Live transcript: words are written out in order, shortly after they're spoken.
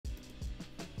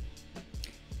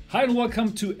Hi and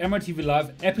welcome to MRTV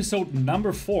Live episode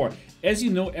number 4. As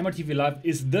you know, MRTV Live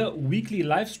is the weekly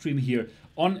live stream here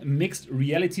on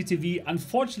mixedrealityTV.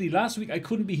 Unfortunately, last week I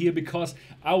couldn't be here because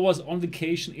I was on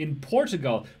vacation in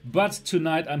Portugal. But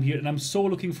tonight I'm here and I'm so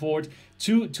looking forward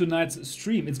to tonight's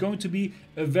stream. It's going to be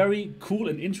a very cool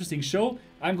and interesting show.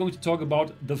 I'm going to talk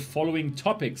about the following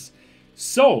topics.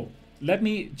 So, let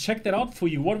me check that out for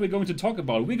you. What we're going to talk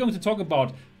about. We're going to talk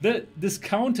about the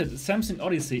discounted Samsung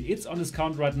Odyssey. It's on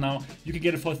discount right now. You can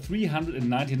get it for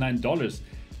 $399.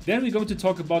 Then we're going to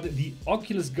talk about the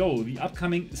Oculus Go, the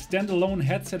upcoming standalone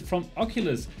headset from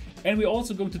Oculus. And we're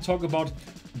also going to talk about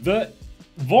the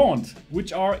Vaunt,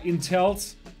 which are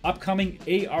Intel's upcoming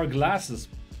AR glasses.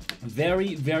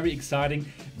 Very, very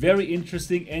exciting, very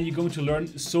interesting, and you're going to learn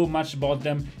so much about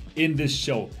them in this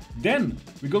show. Then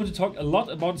we're going to talk a lot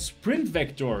about Sprint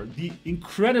Vector, the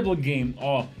incredible game.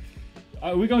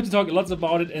 We're going to talk lots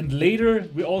about it, and later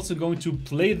we're also going to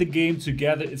play the game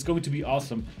together. It's going to be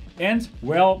awesome. And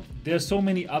well, there's so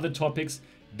many other topics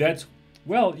that,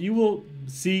 well, you will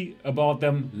see about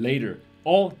them later.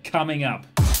 All coming up.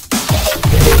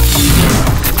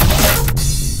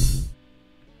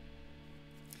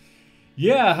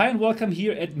 Yeah, hi and welcome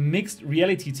here at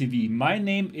mixedrealityTV. My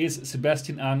name is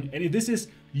Sebastian Ang, and if this is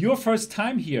your first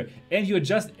time here and you're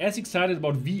just as excited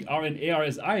about VR and AR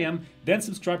as I am, then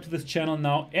subscribe to this channel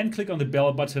now and click on the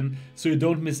bell button so you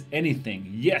don't miss anything.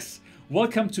 Yes,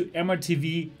 welcome to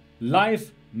MRTV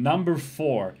Live number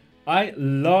 4. I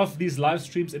love these live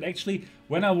streams, and actually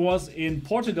when I was in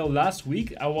Portugal last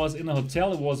week, I was in a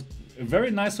hotel. It was a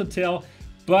very nice hotel,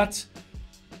 but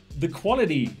the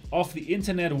quality of the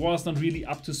internet was not really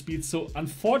up to speed, so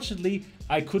unfortunately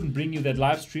I couldn't bring you that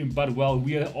live stream, but well,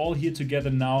 we are all here together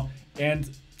now and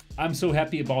I'm so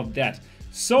happy about that.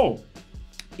 So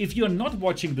if you're not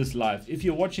watching this live, if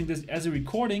you're watching this as a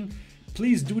recording,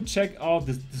 please do check out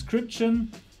the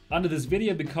description under this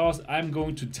video, because I'm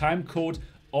going to time code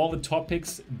all the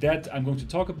topics that I'm going to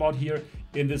talk about here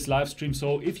in this live stream.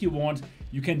 So if you want,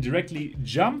 you can directly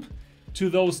jump to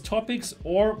those topics,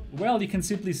 or well, you can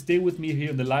simply stay with me here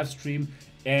in the live stream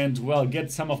and well,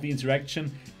 get some of the interaction.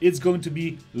 It's going to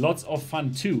be lots of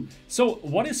fun too. So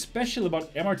what is special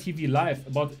about MRTV Live,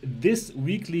 about this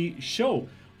weekly show?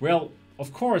 Well,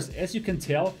 of course, as you can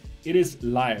tell, it is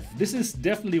live. This is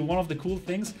definitely one of the cool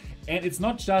things, and it's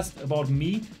not just about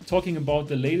me talking about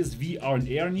the latest VR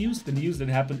and AR news, the news that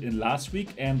happened in last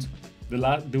week and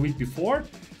the week before.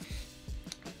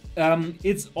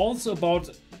 It's also about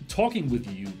talking with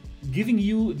you, giving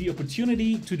you the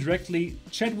opportunity to directly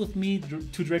chat with me,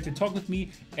 to directly talk with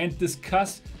me and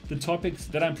discuss the topics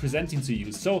that I'm presenting to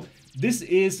you. So this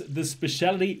is the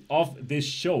specialty of this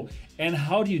show. And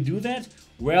how do you do that?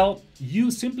 Well, you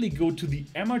simply go to the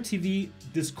MRTV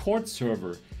Discord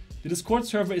server. The Discord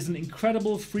server is an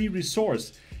incredible free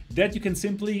resource that you can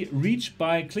simply reach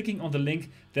by clicking on the link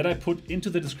that I put into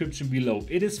the description below.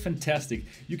 It is fantastic.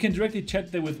 You can directly chat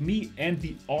there with me and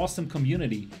the awesome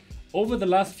community. Over the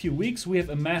last few weeks, we have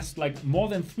amassed like more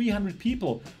than 300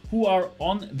 people who are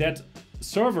on that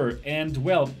server, and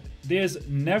well, there's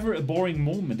never a boring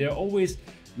moment. There are always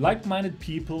like-minded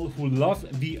people who love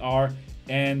VR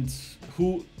and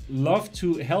who love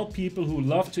to help people, who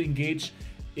love to engage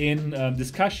in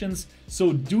discussions.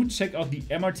 So do check out the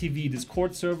MRTV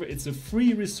Discord server. It's a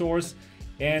free resource,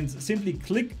 and simply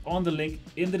click on the link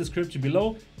in the description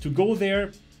below to go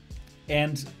there.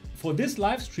 And for this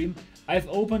live stream, I've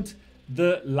opened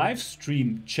the live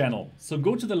stream channel. So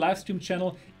go to the live stream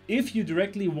channel if you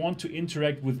directly want to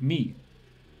interact with me.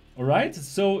 All right,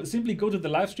 so simply go to the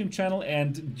live stream channel,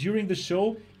 and during the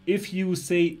show, if you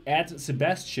say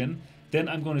 @Sebastian, then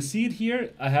I'm going to see it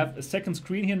here. I have a second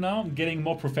screen here now. I'm getting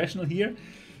more professional here.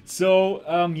 So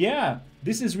yeah,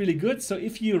 this is really good. So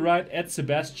if you write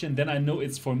 @Sebastian, then I know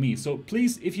it's for me. So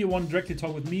please, if you want to directly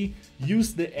talk with me,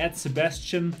 use the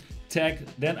 @Sebastian tag.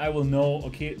 Then I will know,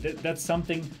 okay, that's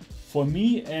something for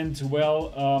me. And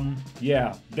well,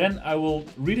 yeah, then I will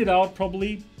read it out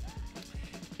probably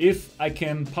if I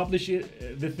can publish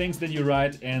it, the things that you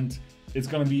write, and it's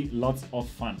gonna be lots of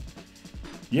fun.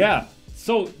 Yeah,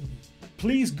 so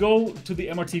please go to the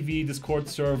MRTV Discord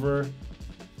server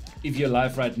if you're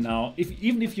live right now.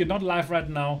 Even if you're not live right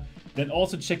now, then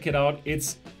also check it out.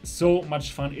 It's so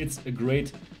much fun. It's a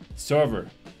great server.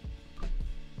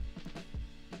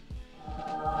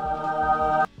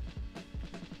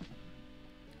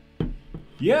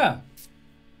 Yeah,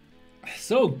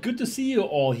 so good to see you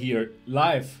all here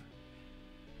live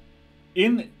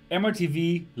in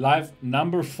MRTV Live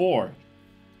number 4.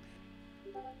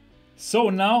 So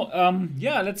now,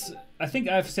 yeah, I think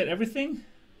I've said everything.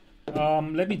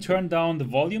 Let me turn down the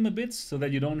volume a bit so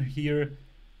that you don't hear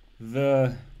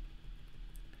the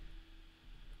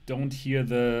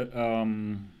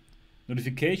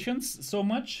notifications so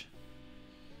much.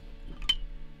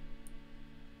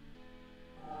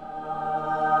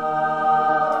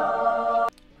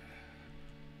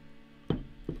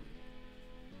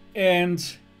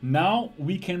 And now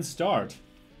we can start.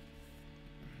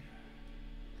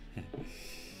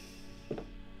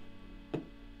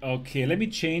 Okay, let me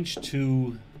change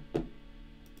to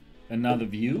another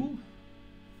view.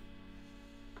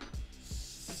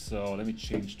 So let me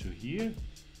change to here.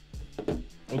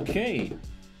 Okay.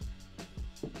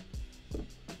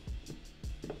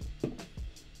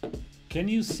 Can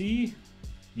you see?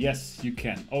 Yes, you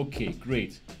can. Okay,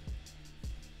 great.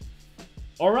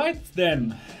 All right,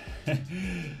 then.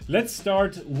 Let's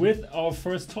start with our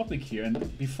first topic here.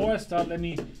 And before I start, let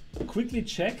me quickly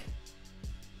check.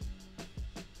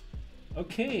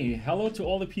 Okay, hello to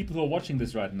all the people who are watching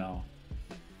this right now.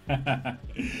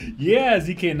 Yeah,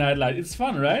 ZK Nightlight. It's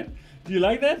fun, right? Do you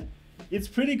like that? It's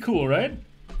pretty cool, right?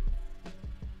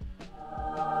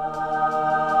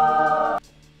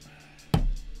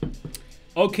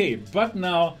 Okay, but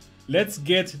now let's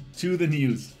get to the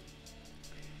news.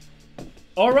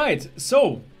 All right,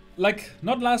 so like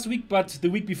not last week, but the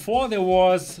week before, there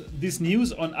was this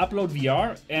news on Upload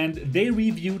VR, and they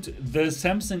reviewed the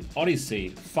Samsung Odyssey.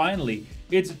 Finally,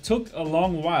 it took a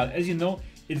long while. As you know,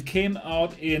 it came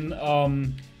out in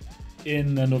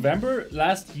November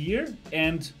last year,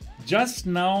 and just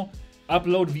now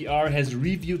Upload VR has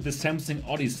reviewed the Samsung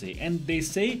Odyssey, and they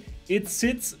say it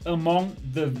sits among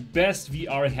the best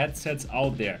VR headsets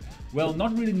out there. Well,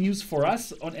 not really news for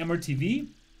us on MRTV,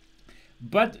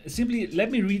 but simply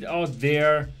let me read out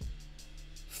their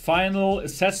final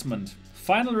assessment.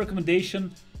 Final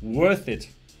recommendation, worth it.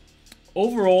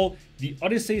 Overall, the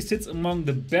Odyssey sits among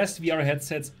the best VR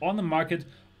headsets on the market,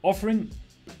 offering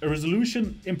a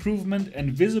resolution improvement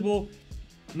and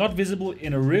not visible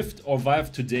in a Rift or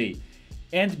Vive today,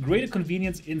 and greater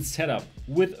convenience in setup.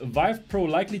 With Vive Pro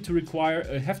likely to require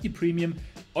a hefty premium,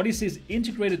 Odyssey's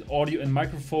integrated audio and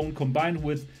microphone combined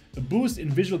with a boost in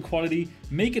visual quality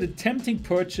make it a tempting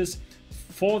purchase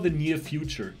for the near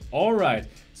future. Alright,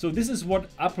 so this is what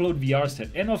Upload VR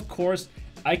said, and of course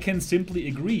I can simply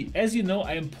agree. As you know,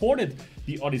 I imported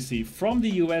the Odyssey from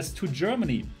the US to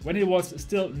Germany when it was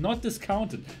still not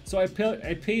discounted. So I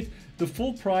paid the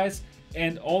full price,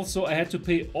 and also I had to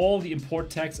pay all the import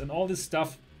tax and all this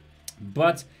stuff.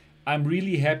 But I'm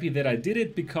really happy that I did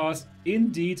it, because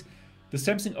indeed the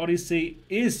Samsung Odyssey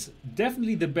is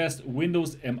definitely the best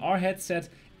Windows MR headset,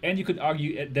 and you could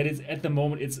argue that it's at the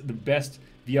moment it's the best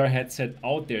VR headset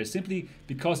out there, simply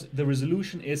because the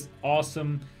resolution is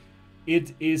awesome.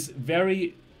 It is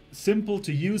very simple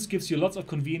to use, gives you lots of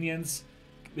convenience.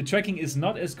 The tracking is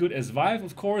not as good as Vive,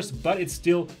 of course, but it's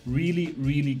still really,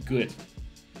 really good.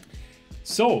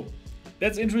 So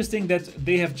that's interesting that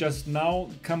they have just now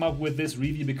come up with this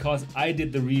review, because I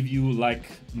did the review like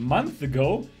a month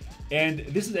ago, and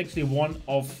this is actually one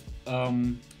of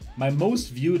my most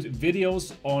viewed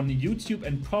videos on YouTube,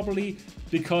 and probably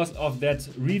because of that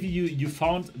review you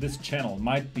found this channel,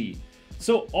 might be.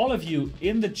 So all of you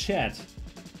in the chat,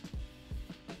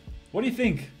 what do you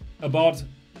think about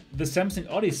the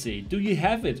Samsung Odyssey? Do you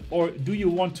have it, or do you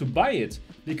want to buy it?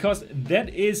 Because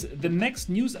that is the next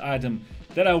news item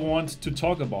that I want to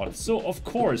talk about. So of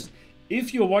course,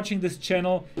 if you're watching this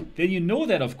channel, then you know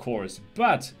that, of course,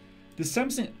 but the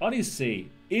Samsung Odyssey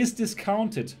is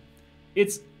discounted.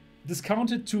 It's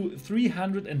discounted to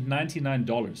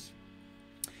 $399.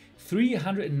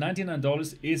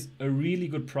 $399 is a really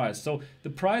good price. So the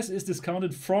price is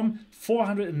discounted from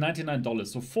 $499.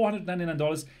 So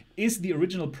 $499 is the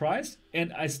original price,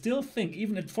 and I still think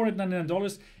even at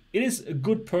 $499 it is a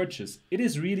good purchase. It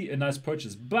is really a nice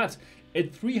purchase, but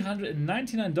at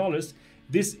 $399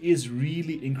 this is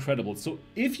really incredible. So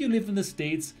if you live in the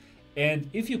States, and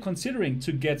if you're considering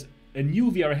to get a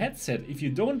new VR headset, if you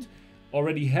don't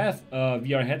already have a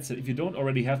VR headset, if you don't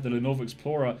already have the Lenovo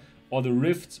Explorer or the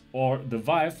Rift or the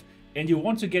Vive, and you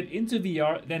want to get into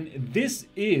VR, then this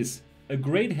is a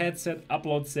great headset.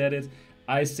 Upload said it,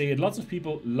 I say it, lots of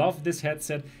people love this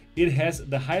headset. It has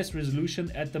the highest resolution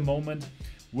at the moment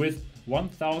with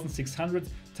 1600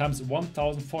 times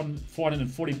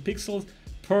 1440 pixels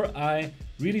per eye.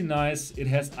 Really nice. It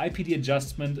has IPD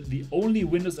adjustment, the only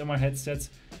Windows MR headset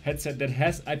that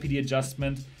has IPD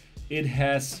adjustment. It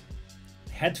has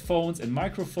headphones and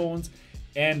microphones,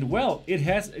 and well, it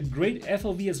has a great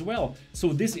FOV as well.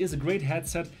 So this is a great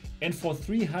headset, and for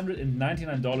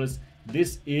 $399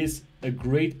 this is a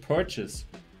great purchase.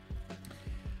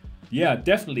 Yeah,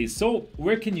 definitely. So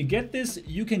where can you get this?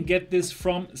 You can get this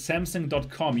from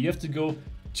Samsung.com. You have to go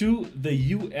to the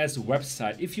US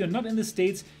website. If you're not in the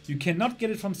States, you cannot get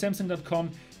it from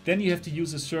Samsung.com. Then you have to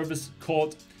use a service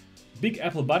called Big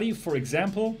Apple Buddy, for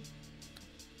example,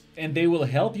 and they will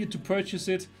help you to purchase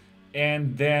it.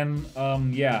 And then,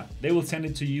 yeah, they will send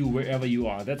it to you wherever you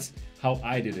are. That's how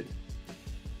I did it.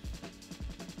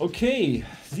 Okay,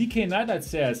 ZK Nightlight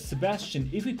says, Sebastian,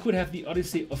 if we could have the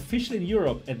Odyssey officially in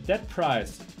Europe at that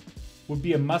price, would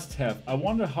be a must-have. I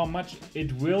wonder how much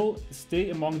it will stay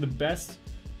among the best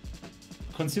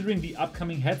considering the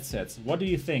upcoming headsets. What do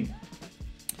you think?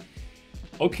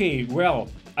 Okay, well,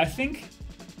 I think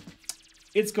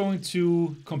it's going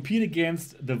to compete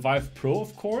against the Vive Pro,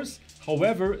 of course.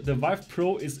 However, the Vive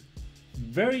Pro is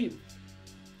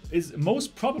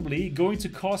most probably going to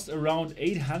cost around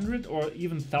 $800 or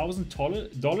even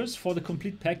 $1,000 for the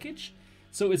complete package.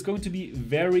 So it's going to be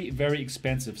very, very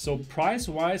expensive. So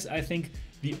price-wise, I think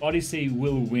the Odyssey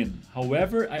will win.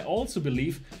 However, I also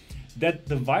believe that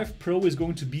the Vive Pro is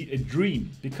going to be a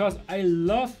dream because I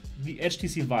love the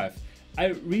HTC Vive. I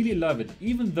really love it.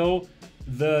 Even though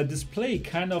the display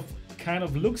kind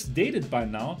of looks dated by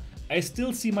now, I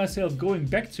still see myself going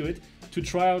back to it to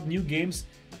try out new games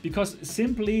because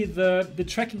simply the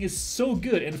tracking is so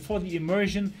good, and for the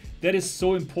immersion that is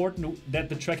so important that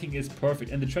the tracking is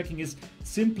perfect, and the tracking is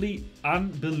simply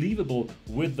unbelievable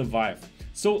with the Vive.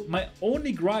 So my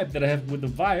only gripe that I have with the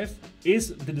Vive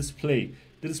is the display.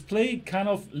 The display kind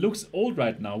of looks old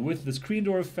right now with the screen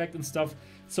door effect and stuff,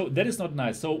 so that is not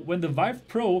nice. So when the Vive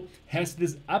Pro has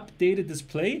this updated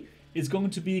display, it's going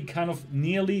to be kind of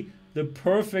nearly the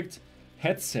perfect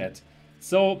headset.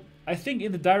 So I think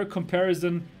in the direct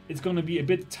comparison, it's going to be a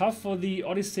bit tough for the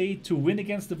Odyssey to win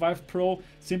against the Vive Pro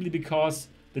simply because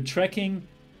the tracking.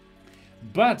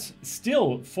 But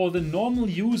still, for the normal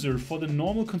user, for the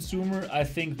normal consumer, I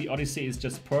think the Odyssey is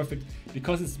just perfect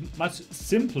because it's much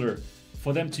simpler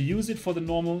for them to use it for the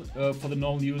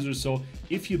normal user. So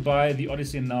if you buy the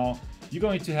Odyssey now, you're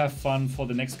going to have fun for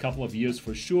the next couple of years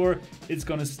for sure. It's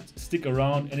gonna stick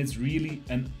around, and it's really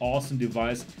an awesome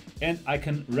device, and I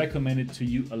can recommend it to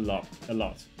you a lot.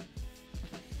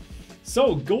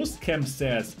 So Ghost Camp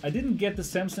says, I didn't get the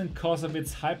Samsung because of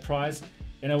its high price,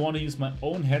 and I want to use my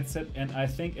own headset, and I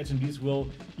think HMDs will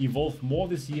evolve more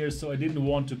this year, so I didn't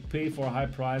want to pay for a high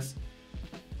price.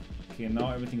 Okay,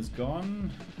 now everything's gone.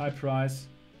 High price.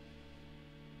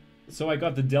 So I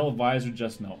got the Dell visor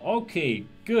just now. Okay,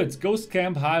 good. Ghost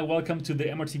Camp, hi, welcome to the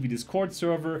MRTV Discord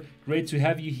server. Great to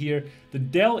have you here. The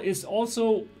Dell is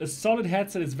also a solid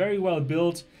headset. It's very well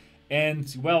built,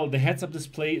 and well, the heads-up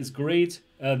display is great.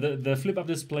 The flip-up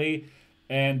display,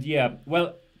 and yeah,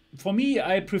 well, for me,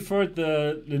 I preferred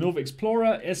the Lenovo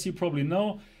Explorer, as you probably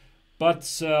know, but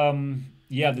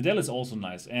yeah, the Dell is also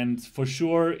nice, and for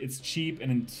sure it's cheap,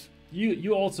 and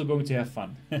you're also going to have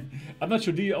fun. I'm not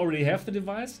sure, do you already have the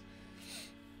device?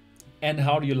 And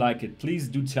how do you like it? Please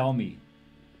do tell me.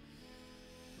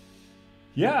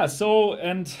 Yeah, so,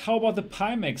 and how about the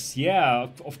Pimax? Yeah,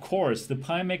 of course, the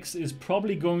Pimax is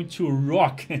probably going to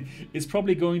rock. It's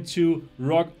probably going to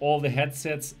rock all the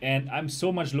headsets, and I'm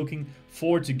so much looking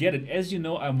forward to get it. As you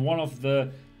know, I'm one of the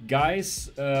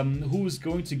guys who's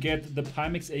going to get the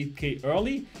Pimax 8K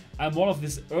early. I'm one of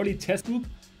this early test group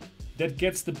that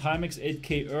gets the Pimax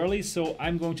 8K early, so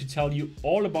I'm going to tell you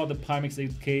all about the Pimax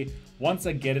 8K. Once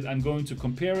I get it, I'm going to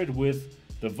compare it with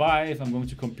the Vive, I'm going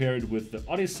to compare it with the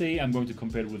Odyssey, I'm going to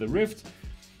compare it with the Rift.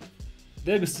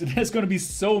 There's going to be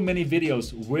so many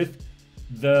videos with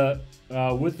the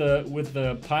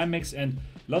Pimax and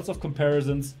lots of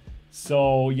comparisons.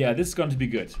 So yeah, this is going to be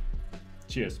good.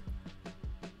 Cheers.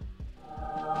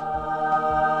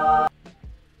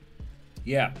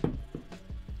 Yeah.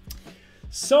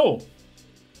 So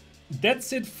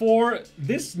that's it for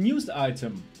this news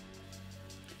item.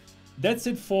 That's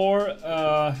it for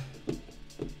the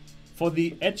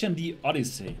HMD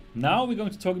Odyssey. Now we're going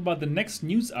to talk about the next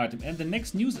news item, and the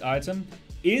next news item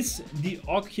is the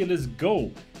Oculus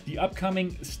Go, the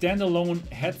upcoming standalone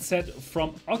headset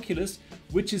from Oculus,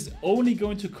 which is only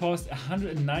going to cost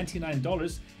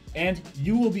 $199, and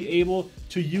you will be able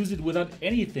to use it without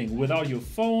anything, without your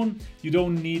phone. You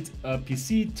don't need a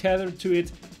PC tethered to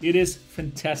it. It is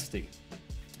fantastic.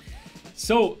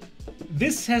 So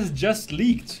this has just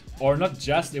leaked, or not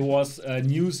just, it was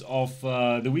news of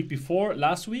the week before,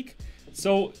 last week.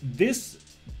 So this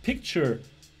picture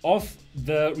of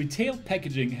the retail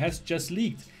packaging has just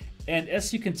leaked, and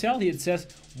as you can tell here, it says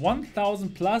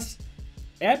 1,000 plus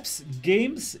apps,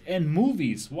 games and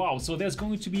movies. Wow, so there's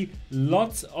going to be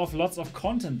lots of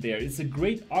content there. It's a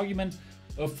great argument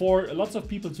for lots of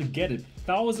people to get it.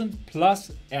 1,000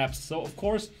 plus apps. So of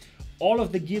course all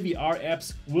of the Gear VR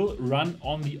apps will run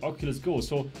on the Oculus Go.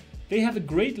 So they have a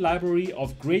great library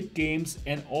of great games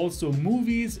and also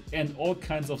movies and all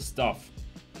kinds of stuff.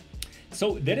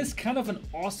 So that is kind of an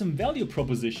awesome value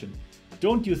proposition,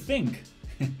 don't you think?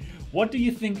 What do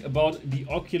you think about the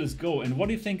Oculus Go, and what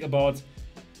do you think about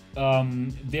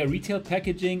their retail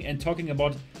packaging and talking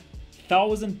about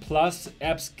 1,000+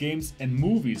 apps, games and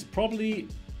movies? Probably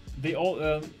they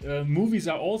all movies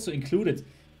are also included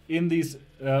in these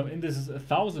in this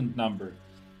 1,000 number.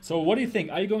 So what do you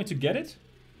think? Are you going to get it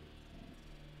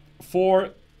for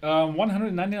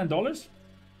 $199?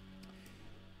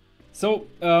 So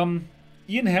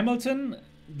Ian Hamilton,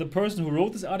 the person who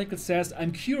wrote this article, says,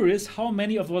 I'm curious how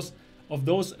many of those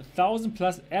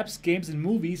 1,000+ apps, games and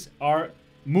movies are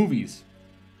movies.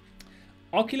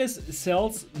 Oculus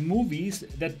sells movies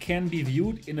that can be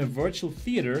viewed in a virtual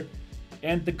theater,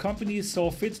 and the company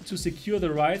saw fit to secure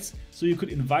the rights so you could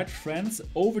invite friends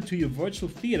over to your virtual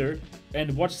theater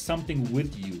and watch something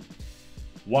with you.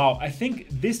 Wow, I think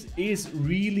this is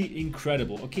really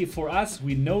incredible. Okay, for us,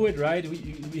 we know it, right?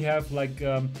 We have like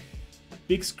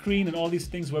big screen and all these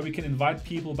things where we can invite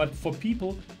people, but for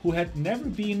people who had never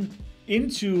been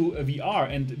into a VR,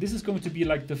 and this is going to be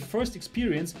like the first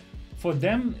experience for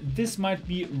them, this might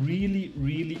be really,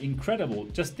 really incredible.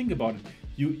 Just think about it.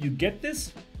 You get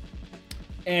this,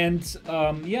 and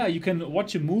yeah, you can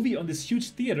watch a movie on this huge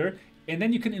theater, and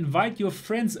then you can invite your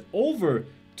friends over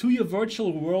to your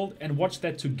virtual world and watch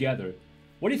that together.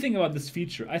 What do you think about this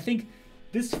feature? I think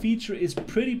this feature is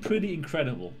pretty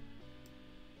incredible.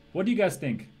 What do you guys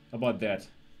think about that?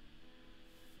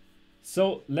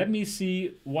 So let me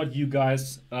see what you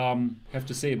guys have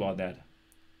to say about that.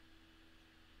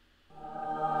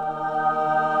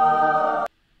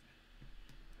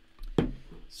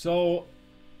 So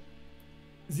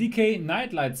ZK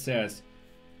Nightlight says,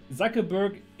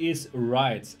 Zuckerberg is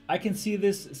right. I can see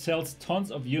this sells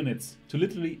tons of units to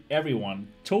literally everyone.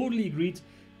 Totally agreed,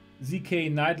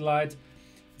 ZK Nightlight.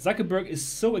 Zuckerberg is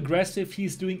so aggressive,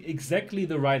 he's doing exactly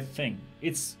the right thing.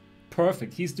 It's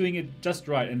perfect, he's doing it just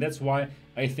right, and that's why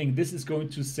I think this is going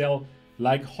to sell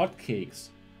like hotcakes.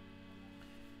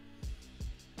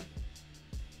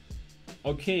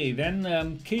 Okay, then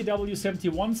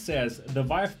KW71 says, the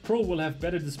Vive Pro will have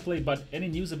better display, but any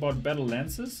news about better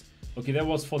lenses? Okay, that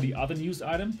was for the other news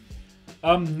item.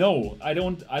 No, I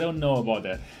don't know about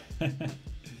that.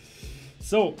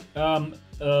 So,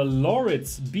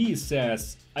 Loritz B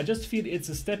says, I just feel it's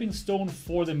a stepping stone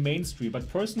for the mainstream, but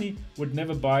personally would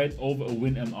never buy it over a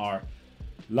WinMR.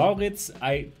 Lauritz,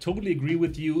 I totally agree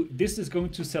with you. This is going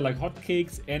to sell like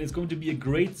hotcakes, and it's going to be a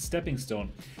great stepping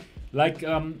stone. Like,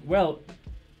 well,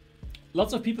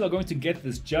 lots of people are going to get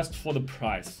this just for the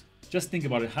price. Just think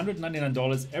about it,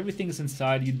 $199, everything is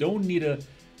inside. You don't need a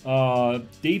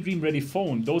Daydream ready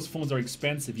phone. Those phones are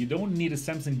expensive. You don't need a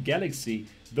Samsung Galaxy.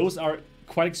 Those are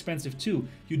quite expensive too.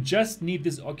 You just need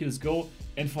this Oculus Go,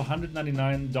 and for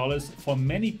 $199, for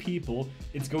many people,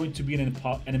 it's going to be an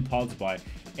impulse buy.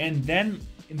 And then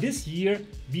in this year,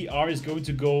 VR is going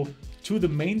to go to the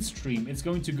mainstream. It's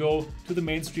going to go to the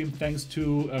mainstream thanks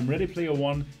to Ready Player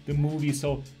One, the movie.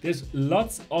 So there's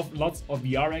lots of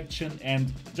VR action,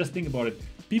 and just think about it.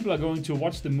 People are going to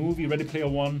watch the movie Ready Player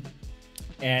One,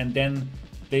 and then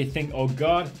they think, oh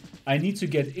God, I need to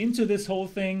get into this whole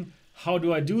thing. How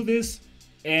do I do this?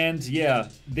 And yeah,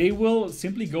 they will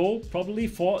simply go probably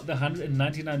for the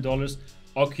 $199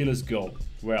 Oculus Go.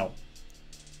 Well,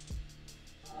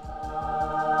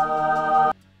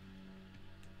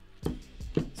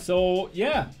 so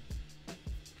yeah,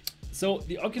 so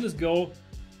the Oculus Go,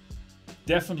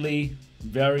 definitely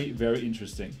very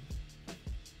interesting.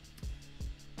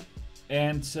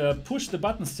 And Push the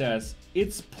Button says,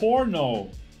 it's porno.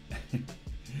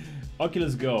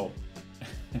 Oculus Go.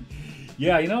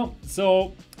 Yeah, you know,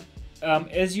 so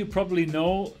as you probably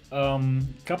know, a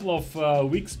couple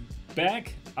of weeks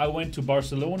back, I went to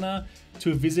Barcelona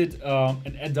to visit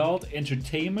an adult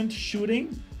entertainment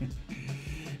shooting.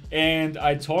 And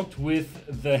I talked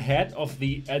with the head of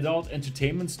the adult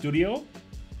entertainment studio.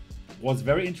 It was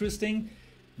very interesting.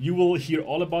 You will hear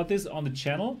all about this on the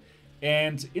channel.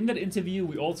 And in that interview,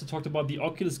 we also talked about the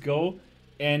Oculus Go,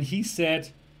 and he said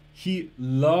he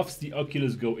loves the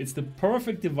Oculus Go. It's the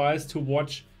perfect device to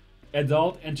watch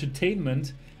adult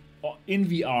entertainment in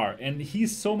VR, and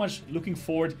he's so much looking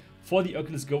forward for the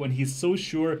Oculus Go, and he's so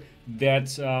sure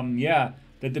that yeah,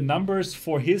 that the numbers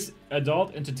for his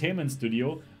adult entertainment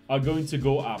studio are going to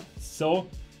go up. So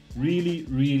really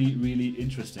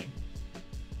interesting.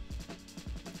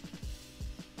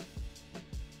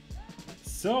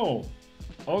 So,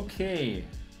 okay.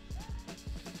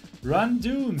 Run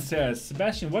Dune says,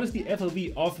 Sebastian, what is the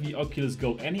FOV of the Oculus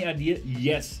Go? Any idea?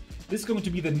 Yes, This is going to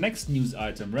be the next news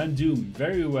item. Random,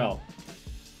 very well.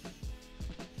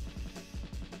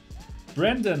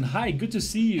 Brandon, hi, good to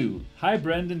see you. Hi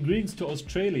Brandon, greetings to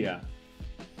Australia.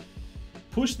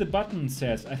 Push the button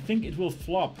says, I think it will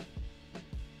flop.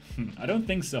 I don't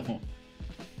think so.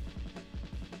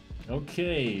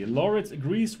 Okay, Lauritz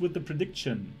agrees with the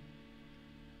prediction.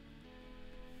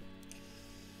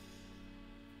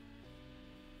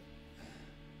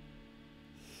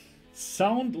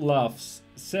 Sound Loves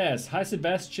says, hi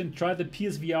Sebastian, try the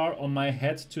PSVR on my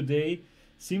head today.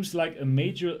 Seems like a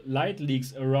major light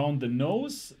leaks around the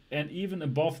nose and even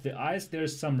above the eyes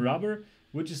there's some rubber,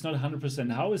 which is not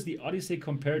 100%. How is the Odyssey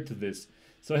compared to this?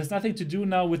 So it has nothing to do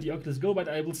now with the Oculus Go, but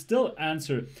I will still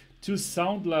answer to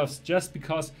Sound Loves just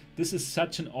because this is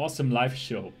such an awesome live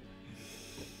show.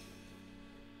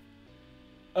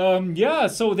 Yeah,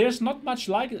 so there's not much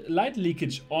light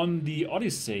leakage on the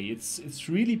Odyssey. It's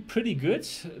really pretty good.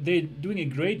 They're doing a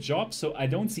great job, so I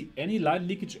don't see any light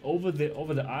leakage over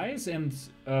the eyes, and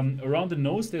around the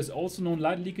nose there's also no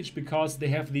light leakage because they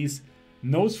have these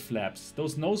nose flaps.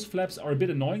 Those nose flaps are a bit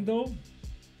annoying though.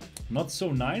 Not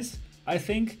so nice, I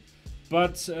think,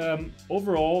 but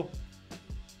overall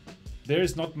there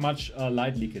is not much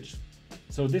light leakage.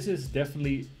 So this is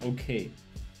definitely okay.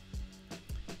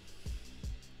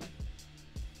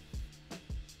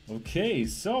 Okay,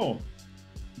 so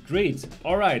great.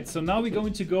 All right, so now we're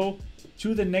going to go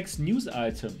to the next news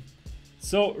item.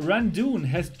 So Randoon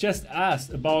has just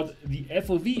asked about the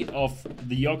FOV of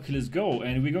the Oculus Go,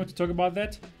 and we're going to talk about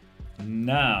that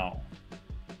now.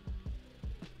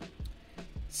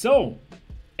 So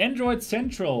Android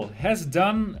Central has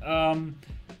done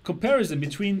comparison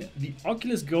between the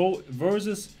Oculus Go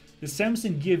versus the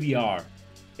Samsung Gear VR,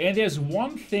 and there's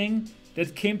one thing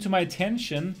that came to my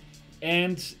attention,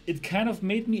 and it kind of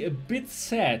made me a bit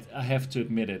sad, I have to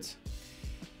admit it.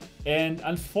 And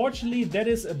unfortunately, that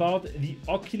is about the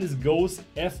Oculus Go's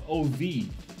FOV.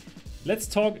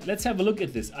 Let's have a look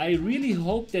at this. I really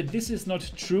hope that this is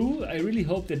not true. I really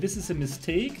hope that this is a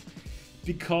mistake,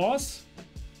 because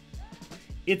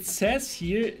it says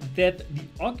here that the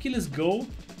Oculus Go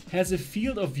has a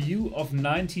field of view of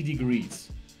 90 degrees.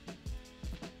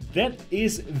 That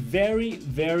is very,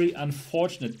 very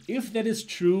unfortunate. If that is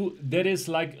true, that is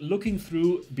like looking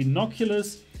through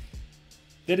binoculars.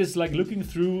 That is like looking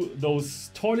through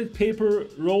those toilet paper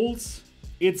rolls.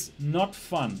 It's not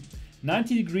fun.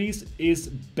 90 degrees is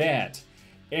bad.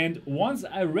 And once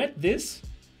I read this,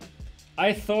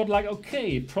 I thought like,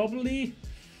 okay, probably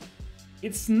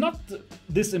it's not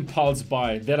this impulse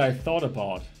buy that I thought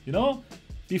about, you know?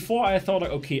 Before I thought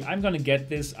like, okay, I'm gonna get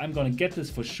this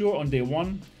for sure on day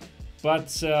one.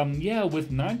 But yeah, with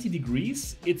 90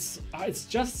 degrees, it's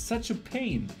just such a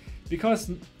pain, because,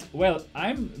 well,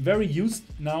 I'm very used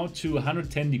now to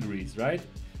 110 degrees, right?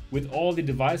 With all the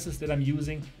devices that I'm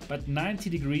using, but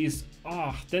 90 degrees,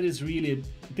 this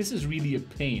is really a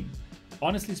pain.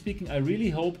 Honestly speaking, I really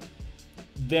hope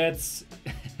that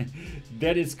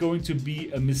it's going to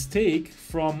be a mistake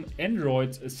from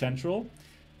Android Central,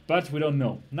 but we don't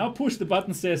know. Now Push the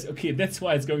Button says, okay, that's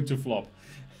why it's going to flop.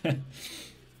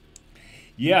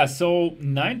 Yeah, so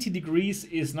 90 degrees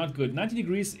is not good. 90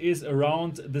 degrees is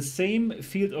around the same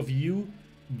field of view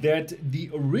that the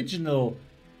original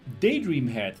Daydream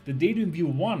had, the Daydream View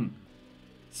 1.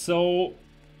 So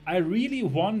I really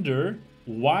wonder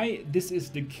why this is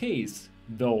the case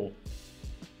though.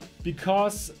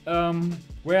 Because,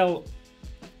 well,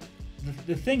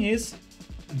 the thing is,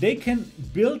 they can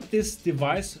build this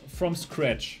device from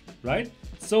scratch, right?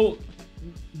 So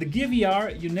the Gear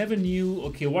VR, you never knew,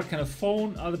 okay, what kind of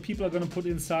phone other people are going to put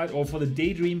inside, or for the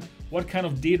Daydream, what kind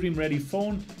of Daydream ready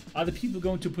phone are the people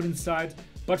going to put inside.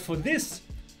 But for this,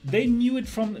 they knew it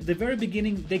from the very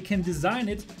beginning. They can design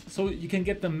it so you can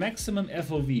get the maximum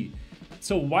FOV.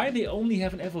 So why they only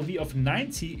have an FOV of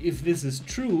 90, if this is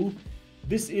true,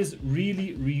 this is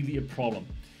really, really a problem.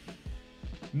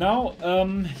 Now,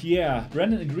 yeah,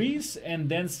 Brandon agrees, and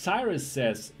then Cyrus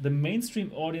says the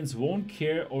mainstream audience won't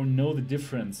care or know the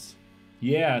difference.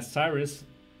 Yeah, Cyrus,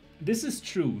 this is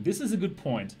true. This is a good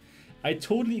point. I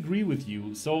totally agree with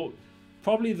you. So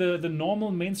probably the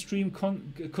normal mainstream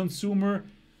consumer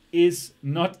is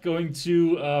not going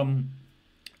to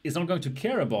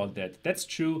care about that. That's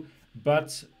true.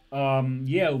 But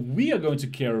yeah, we are going to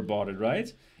care about it,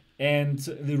 right? And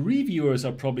the reviewers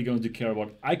are probably going to care about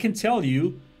it. I can tell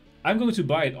you, I'm going to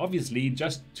buy it, obviously,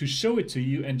 just to show it to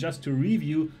you and just to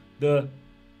review the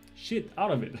shit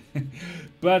out of it.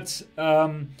 But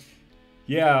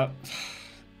yeah,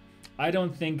 I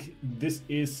don't think this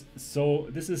is so.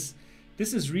 This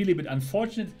is really a bit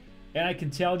unfortunate. And I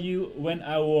can tell you, when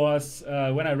I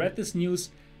read this news,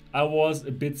 I was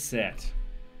a bit sad.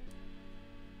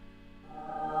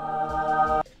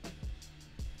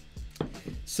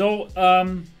 So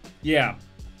yeah,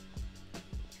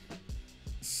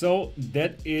 so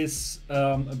that is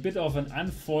a bit of an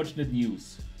unfortunate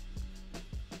news.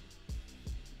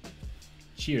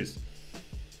 Cheers.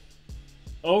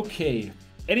 Okay,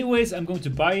 anyways, I'm going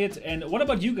to buy it. And what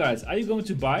about you guys? Are you going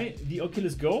to buy the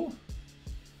Oculus Go?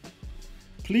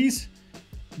 Please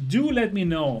do let me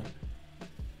know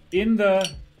in the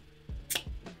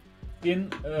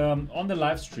on the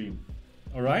live stream.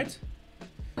 All right,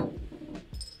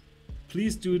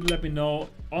 please do let me know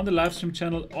on the live stream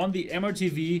channel, on the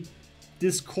MRTV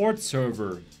Discord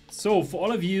server. So for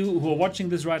all of you who are watching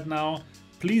this right now,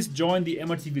 please join the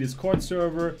MRTV Discord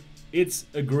server. It's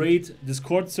a great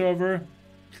Discord server.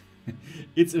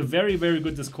 It's a very, very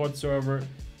good Discord server,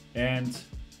 and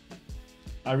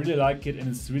I really like it, and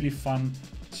it's really fun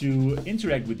to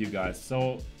interact with you guys.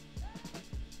 So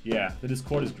yeah, the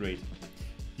Discord is great.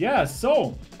 Yeah,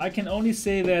 so I can only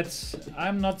say that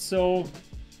I'm not so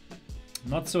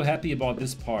happy about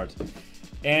this part.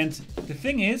 And the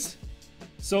thing is,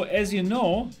 so as you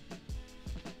know,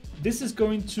 this is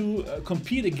going to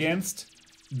compete against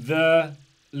the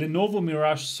Lenovo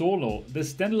Mirage Solo, the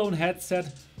standalone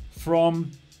headset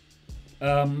from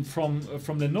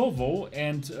Lenovo,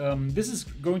 and this is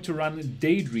going to run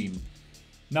Daydream.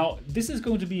 Now, this is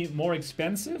going to be more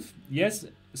expensive, yes,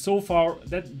 so far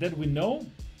that we know.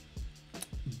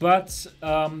 But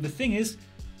the thing is,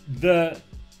 the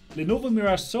Lenovo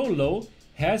Mirage Solo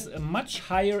has a much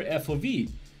higher FOV.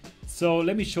 So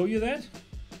let me show you that.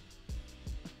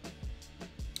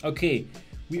 Okay,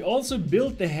 we also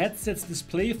built the headset's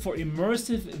display for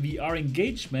immersive VR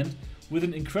engagement with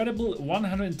an incredible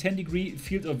 110-degree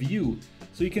field of view,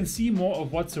 so you can see more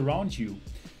of what's around you.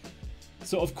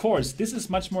 So of course, this is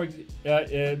much more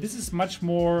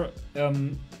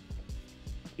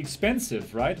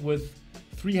expensive, right? With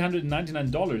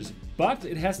 $399, but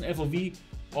it has an FOV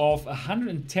of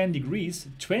 110 degrees,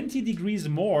 20 degrees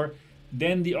more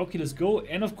than the Oculus Go,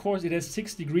 and of course it has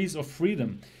 6 degrees of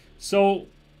freedom. So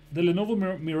the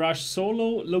Lenovo Mirage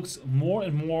Solo looks more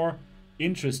and more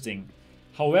interesting.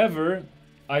 However,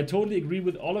 I totally agree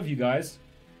with all of you guys.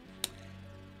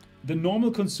 The normal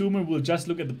consumer will just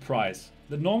look at the price.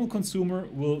 The normal consumer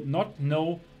will not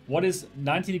know what is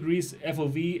 90 degrees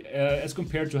FOV as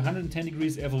compared to 110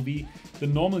 degrees FOV. The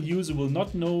normal user will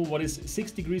not know what is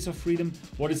 6 degrees of freedom,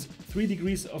 what is 3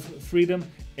 degrees of freedom,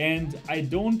 and I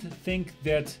don't think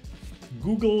that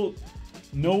Google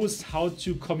knows how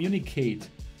to communicate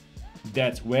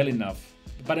that well enough.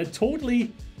 But I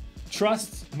totally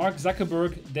trust Mark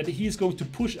Zuckerberg that he is going to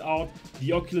push out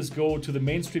the Oculus Go to the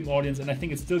mainstream audience, and I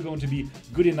think it's still going to be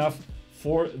good enough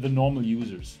for the normal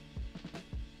users.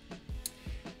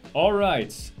 All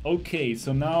right, okay,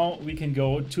 so now we can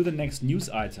go to the next news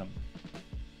item.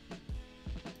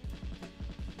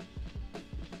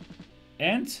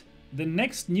 And the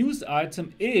next news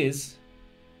item is,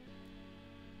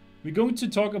 we're going to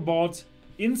talk about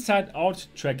inside-out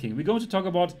tracking. We're going to talk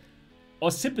about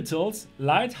Occipital's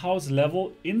lighthouse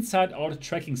level inside-out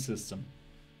tracking system.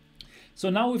 So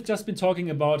now we've just been talking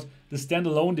about the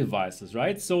standalone devices,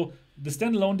 right? So the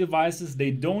standalone devices, they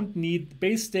don't need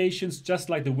base stations, just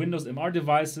like the Windows MR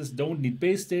devices don't need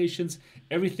base stations.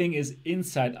 Everything is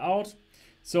inside out.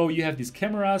 So you have these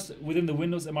cameras within the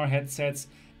Windows MR headsets,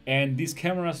 and these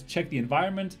cameras check the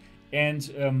environment,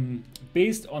 and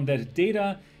based on that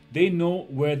data, they know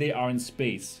where they are in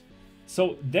space.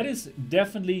 So that is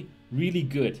definitely really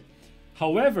good.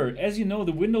 However, as you know,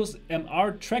 the Windows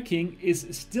MR tracking is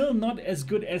still not as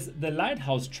good as the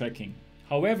lighthouse tracking.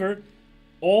 However,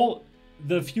 all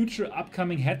the future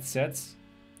upcoming headsets,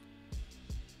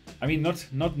 I mean not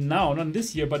now, not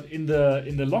this year, but in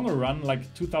the longer run,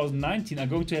 like 2019, are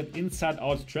going to have inside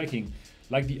out tracking,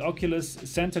 like the Oculus,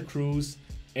 Santa Cruz,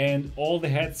 and all the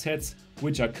headsets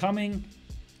which are coming.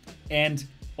 And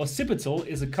Occipital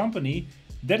is a company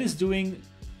that is doing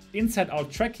inside out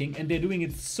tracking, and they're doing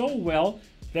it so well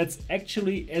that's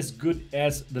actually as good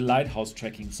as the lighthouse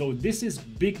tracking. So this is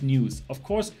big news. Of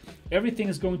course, everything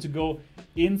is going to go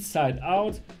inside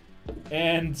out,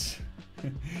 and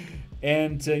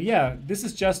yeah, this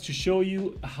is just to show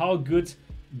you how good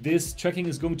this tracking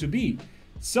is going to be.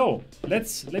 So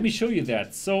let me show you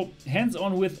that. So hands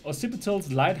on with Occipital's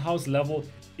lighthouse level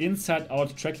inside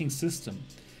out tracking system.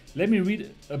 Let me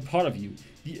read a part of you.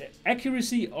 The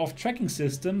accuracy of tracking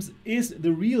systems is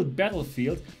the real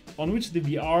battlefield on which the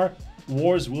VR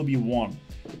wars will be won.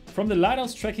 From the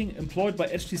lighthouse tracking employed by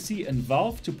HTC and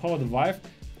Valve to power the Vive,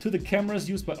 to the cameras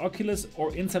used by Oculus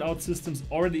or inside-out systems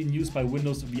already in use by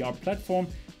Windows VR platform,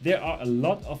 there are a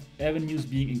lot of avenues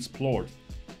being explored.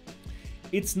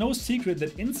 It's no secret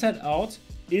that Inside Out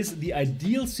is the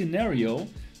ideal scenario,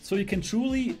 so you can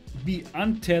truly be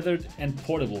untethered and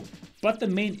portable. But the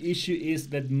main issue is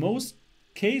that most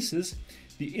cases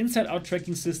the Inside Out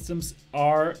tracking systems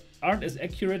aren't as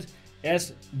accurate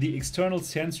as the external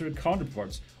sensor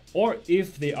counterparts, or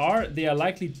if they are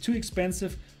likely too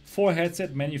expensive for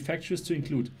headset manufacturers to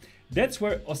include. That's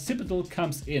where Occipital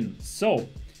comes in. So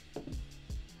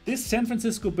this San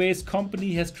Francisco-based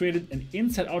company has created an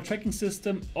inside-out tracking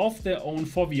system of their own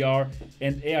for VR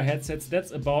and AR headsets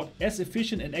that's about as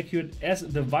efficient and accurate as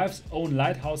the Vive's own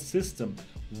Lighthouse system.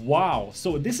 Wow,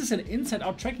 so this is an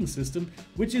inside-out tracking system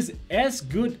which is as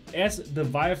good as the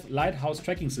Vive Lighthouse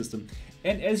tracking system.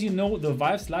 And as you know, the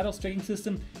Vive's Lighthouse tracking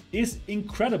system is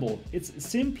incredible. It's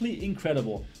simply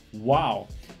incredible. Wow.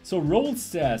 So Rolls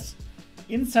says,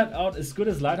 Inside Out as good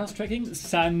as Lighthouse tracking?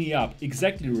 Sign me up.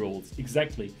 Exactly, Rolls.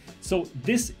 Exactly. So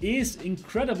this is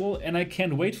incredible and I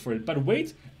can't wait for it. But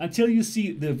wait until you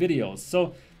see the videos.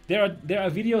 So there are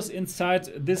videos inside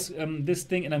this this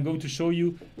thing, and I'm going to show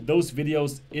you those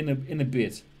videos in a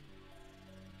bit.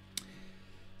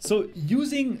 So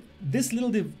using this little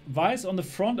device on the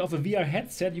front of a VR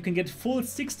headset, you can get full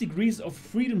 6 degrees of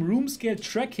freedom room scale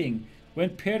tracking when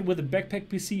paired with a backpack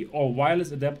PC or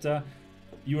wireless adapter.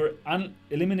 You're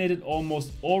eliminated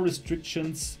almost all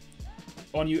restrictions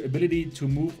on your ability to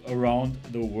move around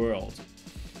the world.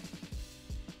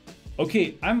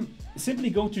 Okay, I'm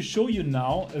simply going to show you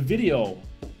now a video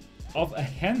of a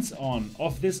hands-on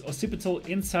of this Occipital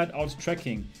inside-out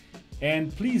tracking.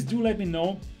 And please do let me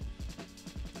know,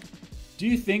 do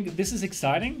you think this is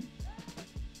exciting?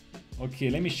 Okay,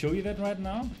 let me show you that right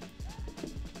now.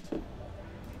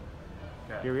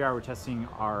 Here we are, we're testing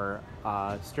our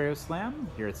Stereo Slam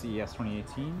here at CES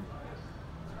 2018.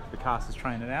 Vikas is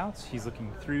trying it out. He's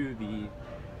looking through the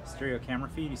stereo camera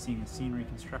feed. You're seeing the scene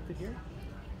reconstructed here.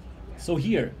 So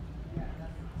here,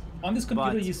 on this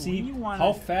computer you see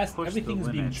how fast everything is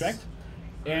being tracked.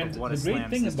 And the great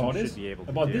thing about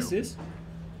this is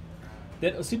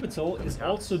that Occipital is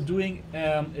also doing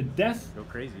a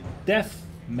depth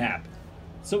map.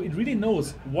 So it really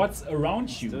knows what's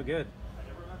around you. Still good.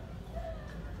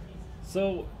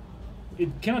 So it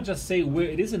cannot just say where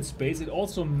it is in space, it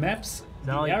also maps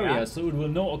the area. So it will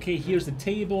know, okay, here's the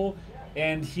table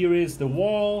and here is the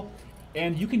wall,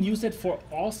 and you can use that for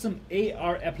awesome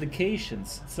AR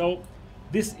applications. So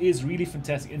this is really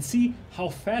fantastic. And see how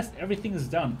fast everything is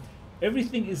done.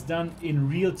 Everything is done in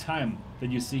real time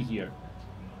that you see here.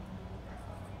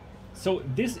 So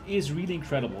this is really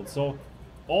incredible. So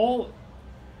all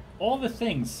the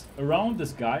things around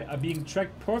this guy are being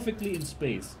tracked perfectly in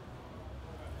space.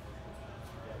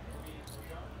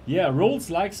 Yeah,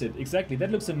 Rolls likes it. Exactly.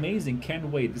 That looks amazing.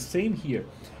 Can't wait. The same here.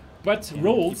 But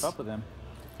Rolls,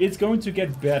 it's going to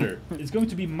get better. It's going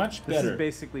to be much better. This is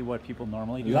basically what people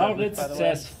normally do. Lauritz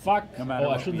says, fuck. No,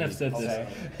 I shouldn't have said this.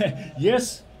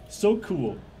 Yes, so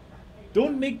cool.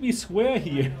 Don't make me swear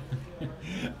here.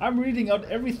 I'm reading out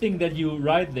everything that you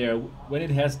write there when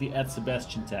it has the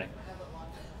 @Sebastian tag.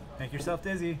 Make yourself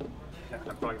dizzy. I'm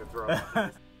probably gonna throw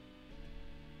up.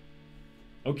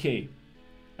 Okay.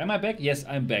 Am I back? Yes,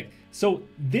 I'm back. So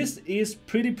this is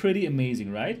pretty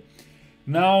amazing, right?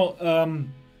 Now,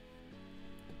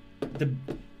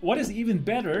 what is even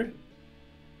better,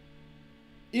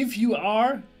 if you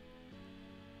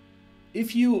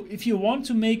want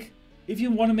to make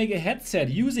a headset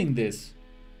using this,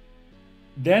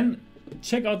 then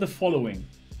check out the following.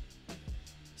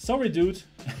 Sorry, dude.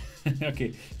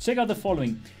 Okay, check out the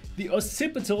following. The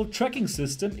Occipital tracking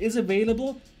system is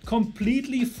available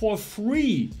completely for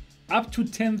free, up to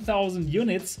 10,000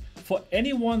 units for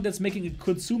anyone that's making a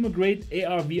consumer-grade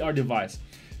AR/VR device.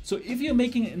 So if you're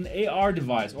making an AR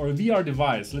device or a VR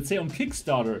device, let's say on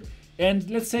Kickstarter, and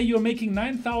let's say you're making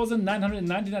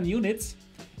 9,999 units,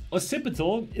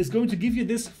 Occipital is going to give you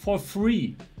this for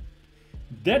free.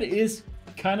 That is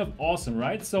kind of awesome,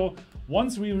 right? So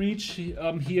once we reach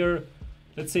here,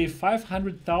 let's say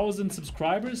 500,000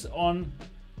 subscribers on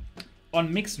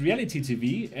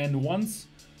MixedRealityTV, and once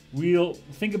we'll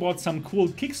think about some cool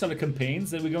Kickstarter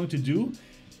campaigns that we're going to do,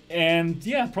 and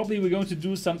yeah, probably we're going to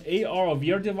do some AR or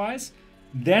VR device,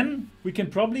 then we can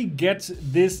probably get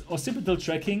this Occipital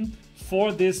tracking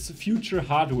for this future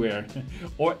hardware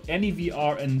or any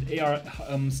VR and AR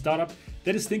startup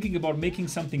that is thinking about making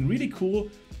something really cool.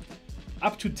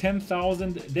 Up to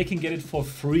 10,000, they can get it for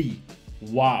free.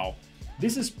 Wow.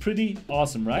 This is pretty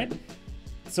awesome, right?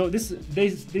 So this they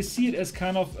see it as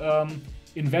kind of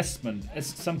investment, as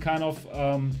some kind of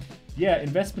yeah,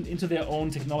 investment into their own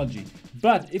technology.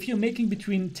 But if you're making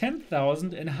between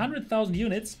 10,000 and 100,000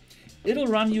 units, it'll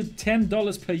run you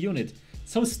 $10 per unit.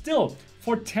 So still,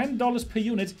 for $10 per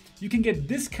unit, you can get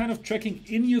this kind of tracking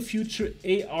in your future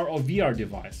AR or VR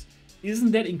device.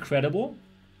 Isn't that incredible?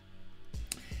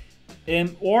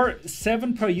 Or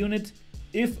 7 per unit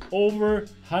if over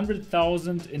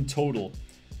 100,000 in total.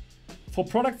 For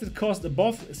products that cost